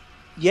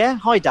 Yeah,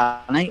 hi,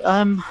 Danny.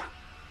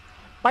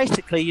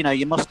 Basically,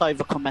 you must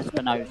overcome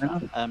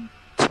Espinoza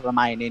to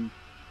remain in,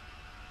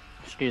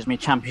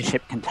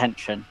 championship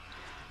contention.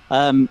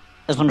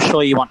 As I'm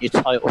sure you want your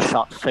title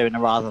shot sooner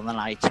rather than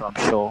later, I'm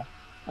sure.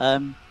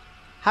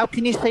 How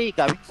can you see it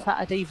going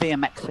Saturday via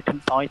Mexican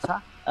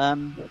fighter?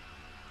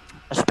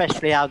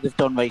 Especially how they've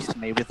done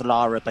recently with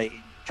Lara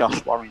beating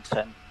Josh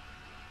Warrington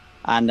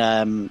and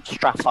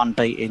Straffon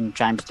beating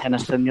James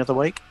Tennyson the other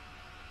week.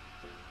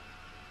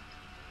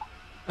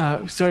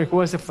 Sorry, who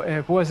was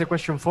the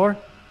question for?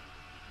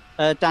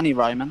 Danny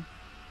Roman.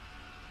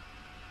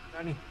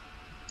 Danny,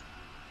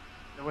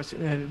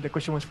 the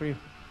question was for you.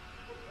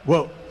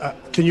 Well,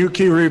 can you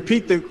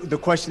repeat the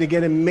question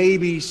again and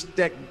maybe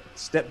step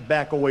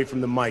back away from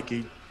the mic?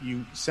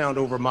 You sound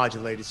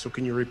overmodulated, so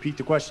can you repeat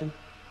the question?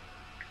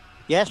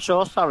 Yeah,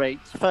 sure. Sorry,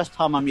 it's the first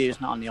time I'm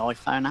using it on the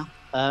iPhone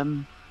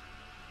now.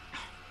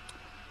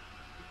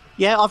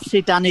 Yeah,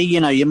 obviously, Danny,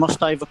 you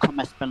must overcome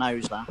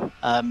Espinoza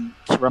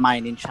to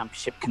remain in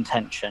championship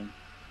contention.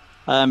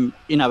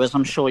 As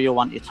I'm sure you'll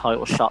want your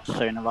title shot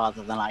sooner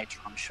rather than later,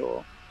 I'm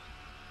sure.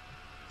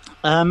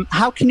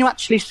 How can you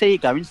actually see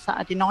it going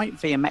Saturday night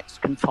via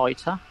Mexican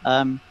fighter?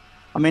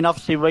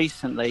 Obviously,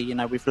 recently,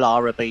 with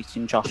Lara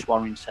beating Josh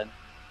Warrington,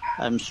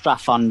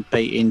 Straffon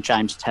beating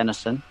James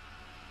Tennyson.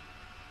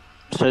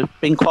 So there's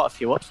been quite a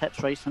few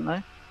upsets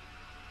recently.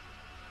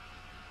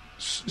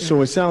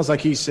 So it sounds like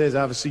he says,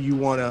 obviously, you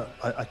want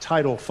a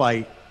title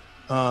fight.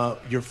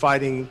 You're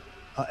fighting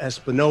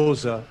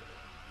Espinoza.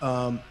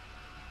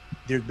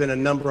 There's been a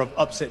number of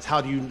upsets.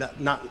 How do you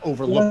not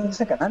overlook?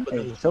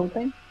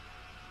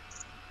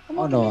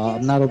 Oh no,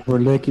 I'm not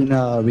overlooking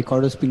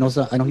Ricardo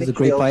Espinoza. I know he's a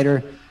great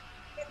fighter.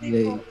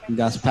 He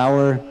got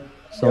power.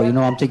 So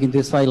I'm taking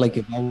this fight like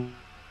if I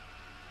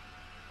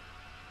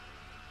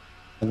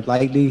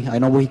likely. I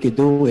know what he could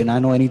do, and I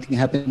know anything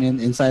happening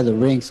inside the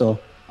ring. So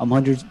I'm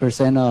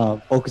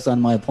 100% focused on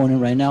my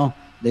opponent right now.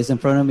 This in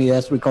front of me,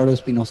 that's Ricardo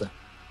Espinoza.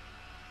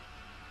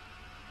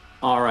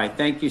 All right.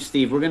 Thank you,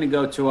 Steve. We're going to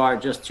go to our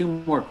just two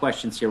more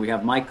questions here. We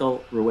have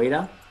Michael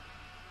Rueda.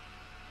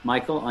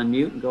 Michael,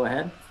 unmute and go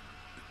ahead.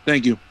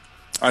 Thank you.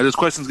 This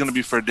question is going to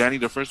be for Danny,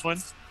 the first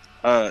one.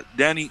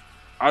 Danny,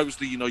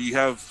 obviously, you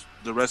have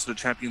the rest of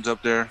the champions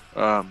up there,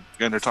 and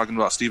they're talking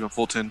about Stephen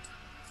Fulton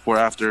for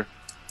after.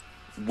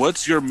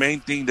 What's your main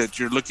thing that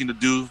you're looking to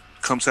do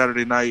come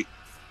Saturday night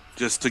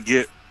just to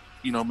get,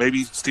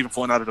 maybe Stephen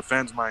Fulton out of the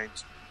fans'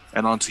 minds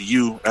and onto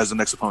you as the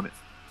next opponent?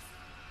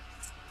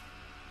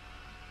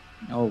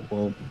 Oh,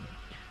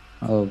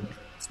 well,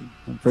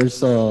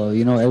 first,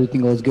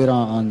 everything goes good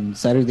on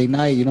Saturday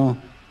night,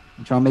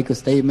 I'm trying to make a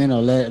statement.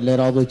 I'll let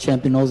all the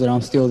champions know that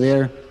I'm still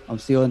there. I'm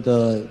still at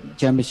the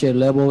championship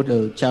level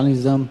to challenge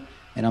them,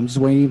 and I'm just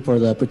waiting for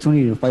the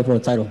opportunity to fight for a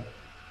title.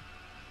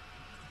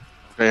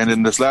 Okay, and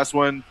then this last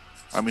one,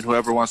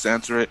 whoever wants to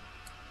answer it,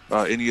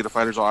 any of the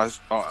fighters, I'll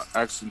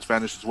ask in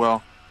Spanish as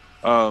well.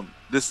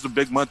 This is a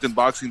big month in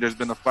boxing. There's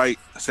been a fight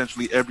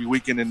essentially every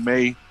weekend in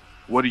May.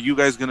 What are you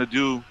guys going to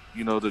do,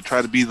 to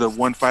try to be the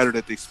one fighter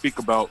that they speak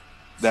about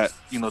that,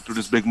 through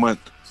this big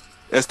month?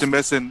 Este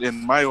mes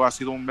en mayo ha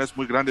sido un mes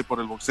muy grande por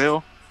el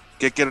boxeo.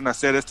 ¿Qué quieren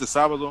hacer este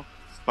sábado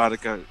para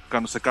que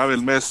cuando se acabe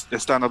el mes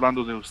están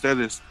hablando de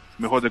ustedes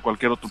mejor de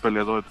cualquier otro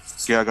peleador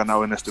que ha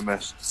ganado en este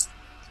mes?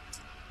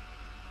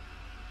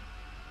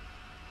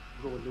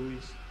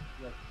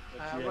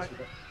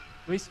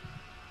 Luis.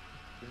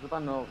 Disculpa,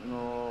 no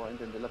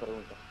entendí la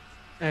pregunta.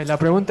 La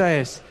pregunta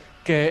es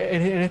que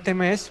en este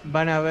mes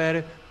van a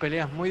haber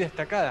peleas muy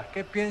destacadas.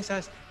 ¿Qué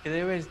piensas que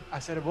debes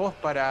hacer vos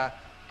para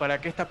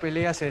que esta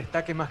pelea se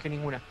destaque más que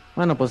ninguna?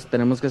 Bueno, pues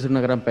tenemos que hacer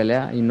una gran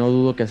pelea y no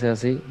dudo que sea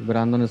así.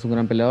 Brandon es un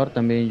gran peleador,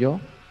 también yo.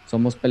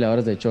 Somos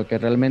peleadores de choque.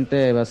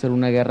 Realmente va a ser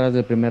una guerra desde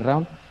el primer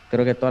round.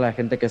 Creo que toda la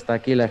gente que está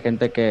aquí, la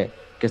gente que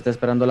está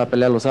esperando la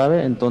pelea lo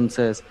sabe.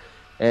 Entonces,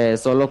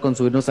 solo con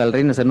subirnos al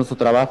ring, hacer nuestro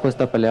trabajo,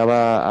 esta pelea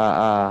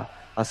va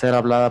a ser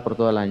hablada por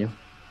todo el año.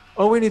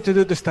 All we need to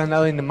do to stand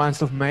out in the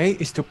month of May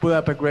is to put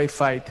up a great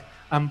fight.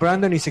 And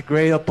Brandon is a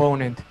great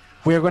opponent.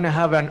 We are going to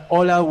have an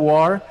all-out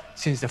war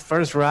since the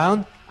first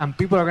round, and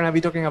people are going to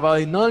be talking about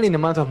it not only in the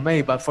month of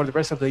May, but for the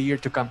rest of the year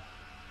to come.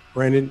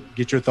 Brandon,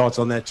 get your thoughts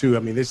on that too.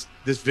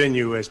 This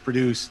venue has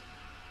produced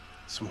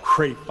some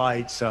great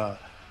fights.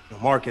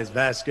 Marquez,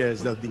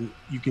 Vasquez,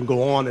 you can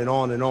go on and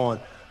on and on.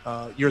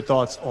 Your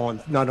thoughts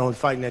on not only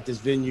fighting at this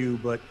venue,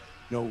 but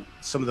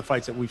some of the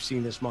fights that we've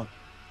seen this month.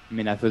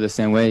 I feel the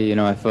same way.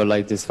 I feel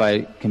like this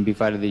fight can be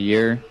fight of the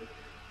year,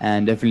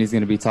 and definitely is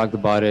going to be talked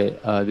about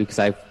it because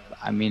I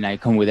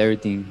come with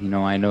everything.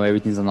 I know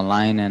everything's on the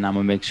line, and I'm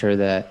going to make sure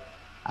that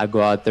I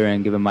go out there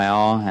and give it my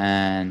all.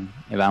 And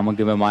if I'm going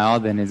to give it my all,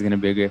 then it's going to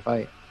be a great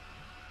fight.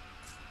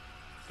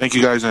 Thank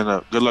you, guys,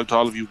 and good luck to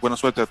all of you. Buena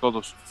suerte a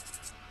todos.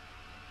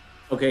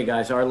 Okay,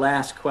 guys, our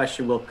last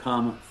question will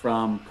come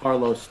from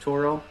Carlos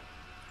Toro.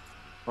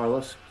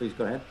 Carlos, please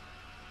go ahead.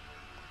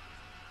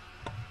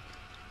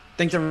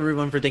 Thanks,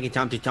 everyone, for taking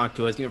time to talk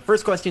to us.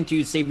 First question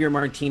to Xavier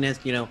Martinez.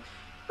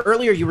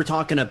 earlier you were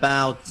talking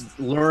about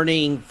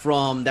learning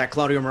from that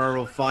Claudio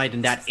Morero fight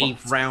in that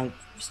 8th round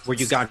where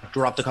you got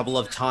dropped a couple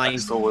of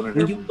times.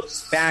 When you look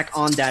back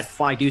on that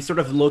fight, do you sort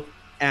of look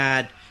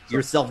at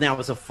yourself now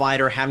as a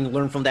fighter, having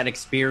learned from that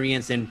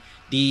experience and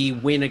the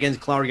win against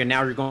Claudio,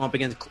 now you're going up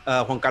against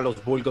Juan Carlos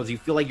Burgos? You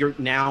feel like you're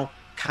now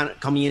kind of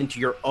coming into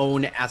your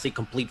own as a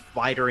complete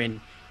fighter, and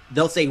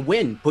they'll say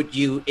win put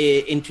you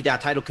into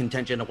that title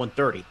contention at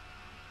 130.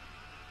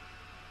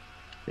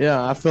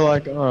 Yeah, I feel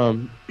like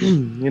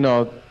you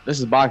know, this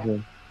is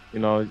boxing. You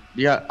know,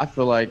 yeah, I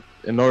feel like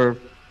in order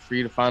for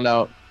you to find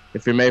out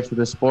if you're made for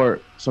this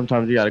sport,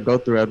 sometimes you got to go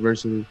through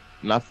adversity.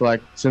 And I feel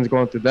like since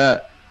going through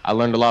that, I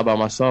learned a lot about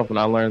myself, and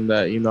I learned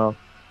that, you know,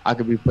 I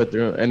could be put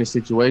through any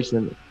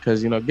situation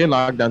because, you know, getting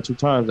knocked down 2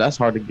 times, that's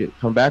hard to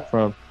come back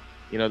from.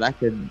 You know, that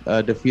could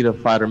defeat a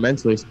fighter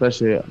mentally,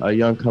 especially a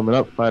young coming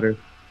up fighter.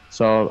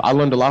 So I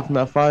learned a lot from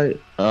that fight.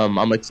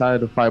 I'm excited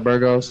to fight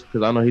Burgos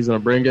because I know he's going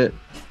to bring it.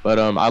 But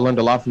I learned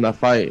a lot from that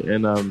fight,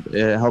 and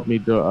it helped me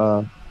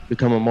to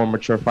become a more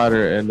mature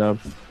fighter. And,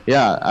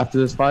 yeah, after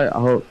this fight, I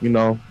hope, you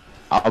know,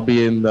 I'll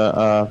be in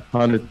the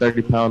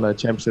 130-pound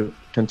championship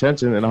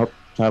contention, and I hope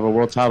to have a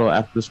world title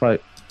after this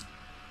fight.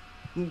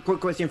 Quick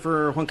question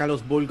for Juan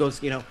Carlos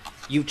Burgos. You know,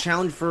 you've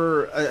challenged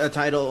for a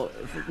title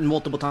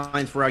multiple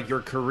times throughout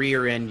your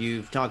career, and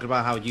you've talked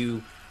about how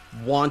you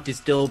want to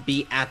still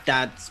be at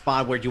that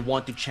spot where you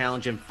want to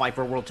challenge and fight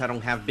for a world title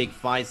and have big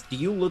fights. Do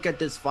you look at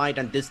this fight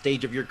at this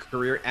stage of your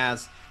career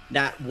as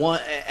that one,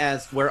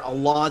 as where a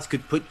loss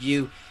could put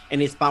you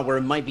in a spot where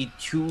it might be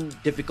too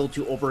difficult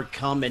to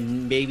overcome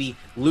and maybe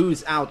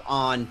lose out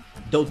on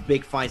those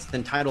big fights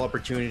and title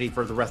opportunity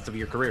for the rest of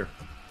your career?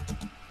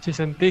 Si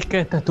sentís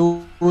que esta es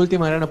tu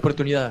última gran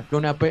oportunidad, que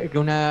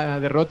una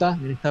derrota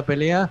en esta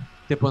pelea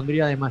te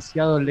pondría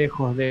demasiado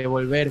lejos de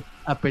volver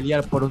a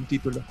pelear por un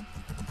título.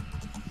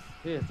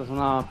 Sí, esta es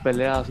una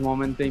pelea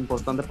sumamente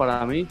importante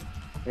para mí.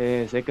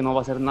 Sé que no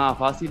va a ser nada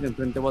fácil.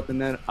 Enfrente voy a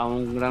tener a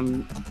un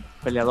gran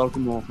peleador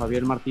como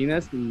Javier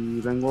Martínez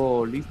y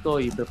vengo listo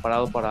y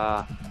preparado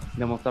para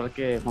demostrar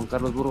que Juan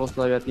Carlos Burgos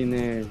todavía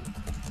tiene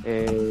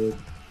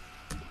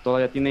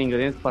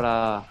ingredientes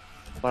para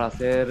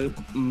hacer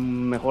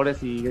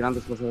mejores y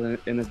grandes cosas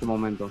en este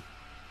momento.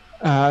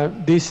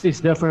 This is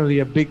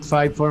definitely a big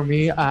fight for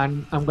me,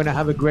 and I'm going to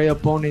have a great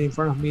opponent in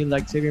front of me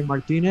like Xavier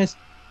Martinez,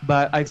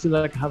 but I feel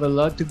like I have a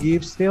lot to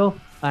give still,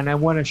 and I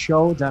want to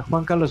show that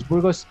Juan Carlos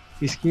Burgos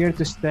is here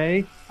to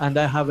stay, and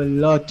I have a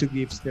lot to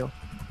give still.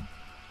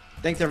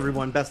 Thanks,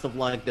 everyone. Best of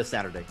luck this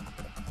Saturday.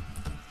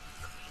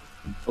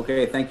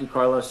 Okay, thank you,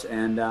 Carlos,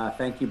 and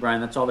thank you,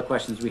 Brian. That's all the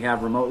questions we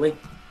have remotely.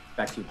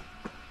 Back to you.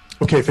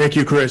 Okay, thank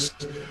you, Chris.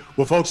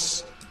 Well,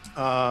 folks,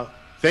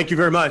 thank you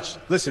very much.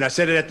 Listen, I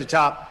said it at the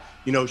top.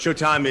 You know,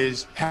 Showtime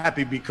is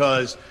happy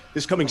because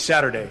this coming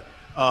Saturday,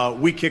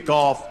 we kick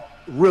off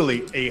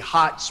really a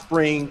hot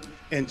spring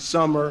and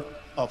summer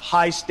of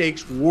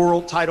high-stakes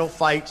world title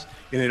fights,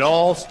 and it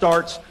all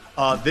starts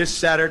this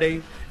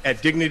Saturday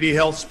at Dignity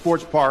Health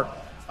Sports Park,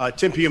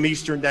 10 p.m.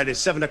 Eastern. That is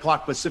 7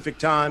 o'clock Pacific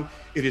time.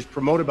 It is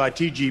promoted by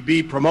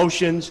TGB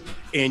Promotions,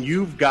 and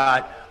you've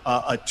got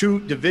a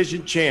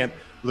 2-division champ,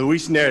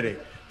 Luis Nery,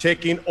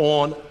 taking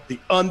on the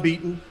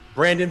unbeaten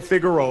Brandon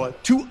Figueroa.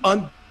 2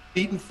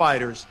 unbeaten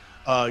fighters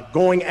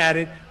going at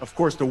it. Of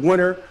course, the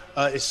winner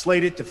is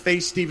slated to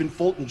face Stephen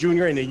Fulton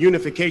Jr. in a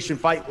unification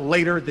fight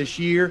later this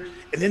year.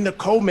 And then the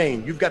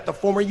co-main, you've got the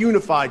former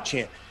unified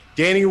champ,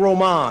 Danny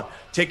Roman,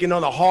 taking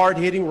on the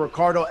hard-hitting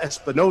Ricardo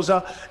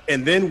Espinoza.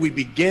 And then we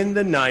begin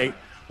the night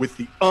with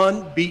the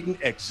unbeaten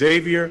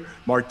Xavier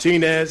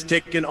Martinez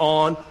taking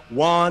on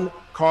Juan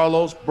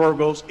Carlos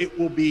Burgos. It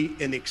will be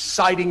an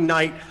exciting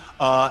night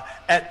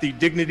at the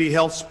Dignity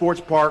Health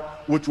Sports Park,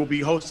 which will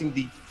be hosting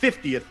the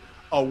 50th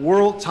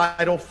world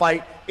title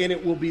fight, and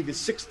it will be the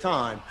 6th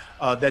time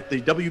that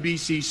the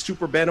WBC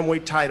Super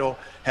Bantamweight title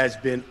has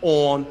been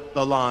on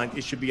the line.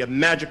 It should be a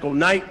magical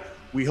night.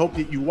 We hope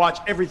that you watch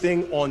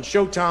everything on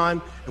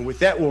Showtime. And with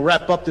that, we'll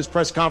wrap up this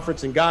press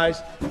conference, and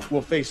guys,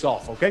 we'll face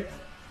off, okay?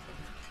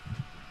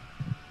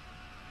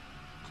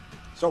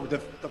 Start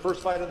with the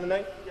first fight of the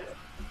night?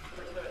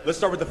 Let's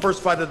start with the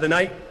first fight of the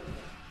night.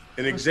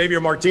 And Xavier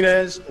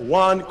Martinez,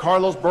 Juan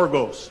Carlos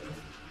Burgos.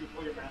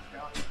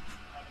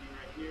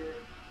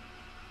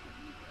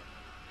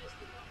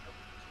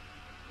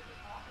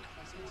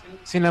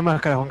 Sin la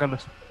máscara, Juan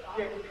Carlos.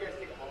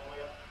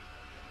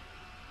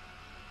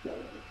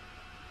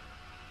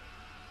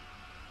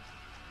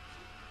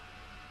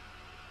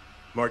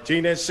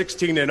 Martinez,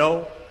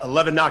 16-0,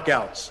 11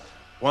 knockouts.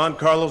 Juan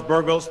Carlos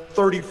Burgos,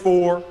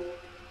 34,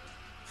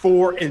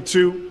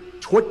 4-2,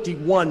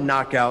 21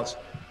 knockouts.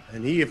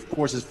 And he, of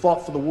course, has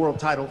fought for the world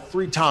title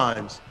 3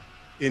 times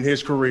in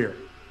his career.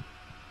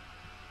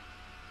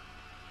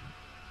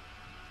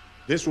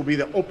 This will be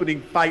the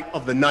opening fight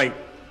of the night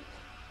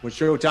when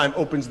Showtime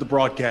opens the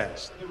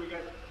broadcast.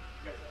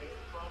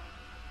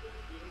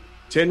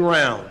 10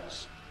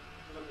 rounds.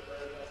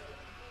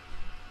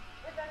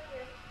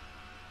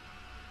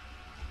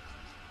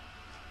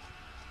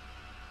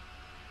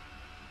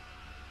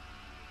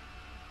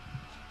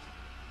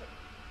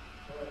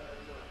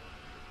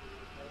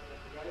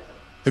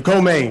 The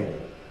co-main.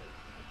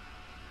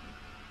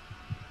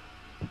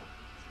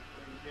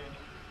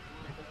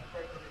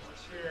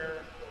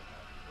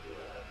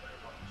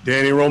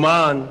 Danny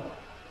Roman,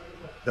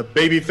 the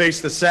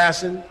baby-faced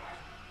assassin,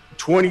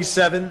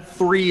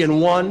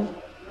 27-3-1,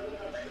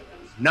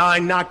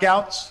 9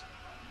 knockouts.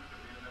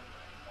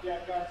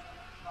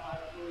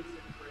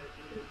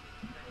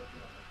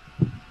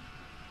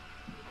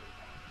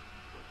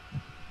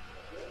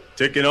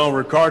 Taking on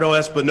Ricardo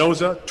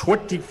Espinoza,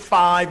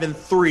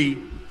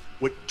 25-3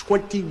 with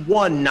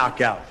 21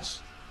 knockouts.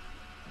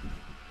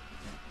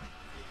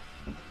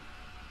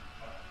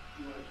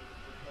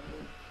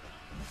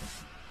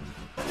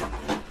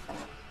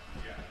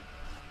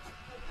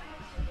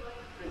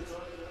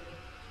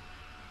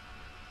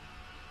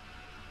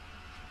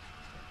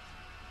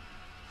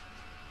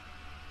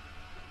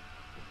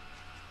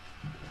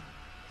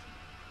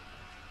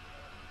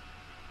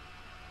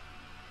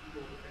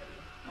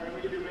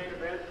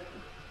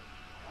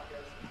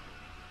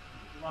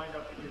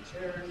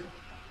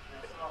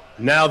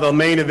 Now the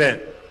main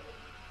event.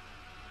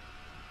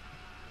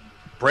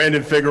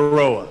 Brandon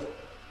Figueroa,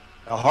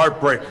 a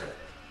heartbreaker,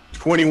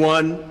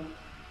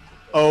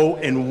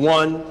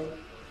 21-0-1,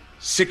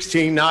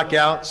 16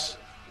 knockouts.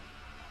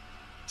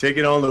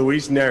 Taking on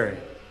Luis Nery,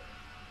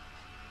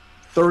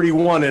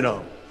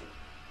 31-0,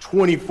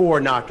 24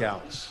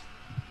 knockouts.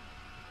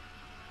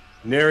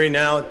 Nery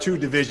now a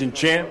 2-division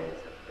champ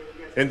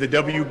and the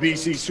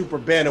WBC Super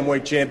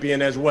Bantamweight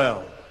champion as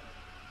well.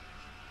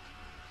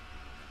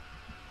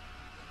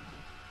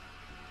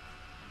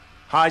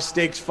 High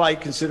stakes fight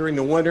considering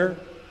the winner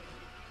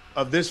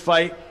of this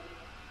fight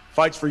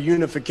fights for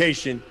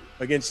unification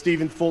against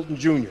Stephen Fulton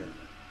Jr.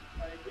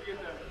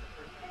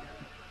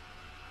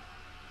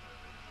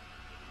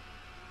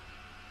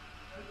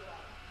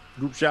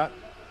 Group shot,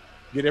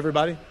 get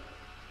everybody.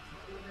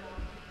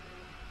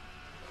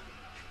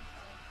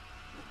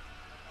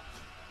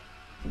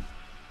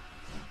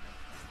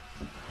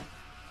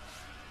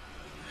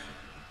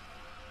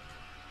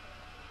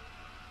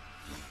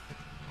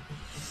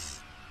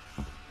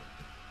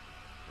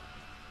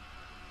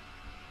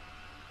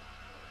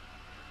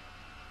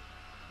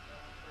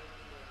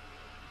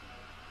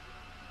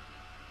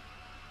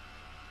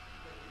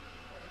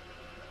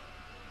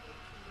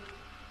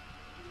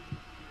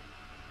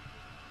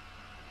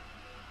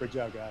 Good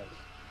job, guys.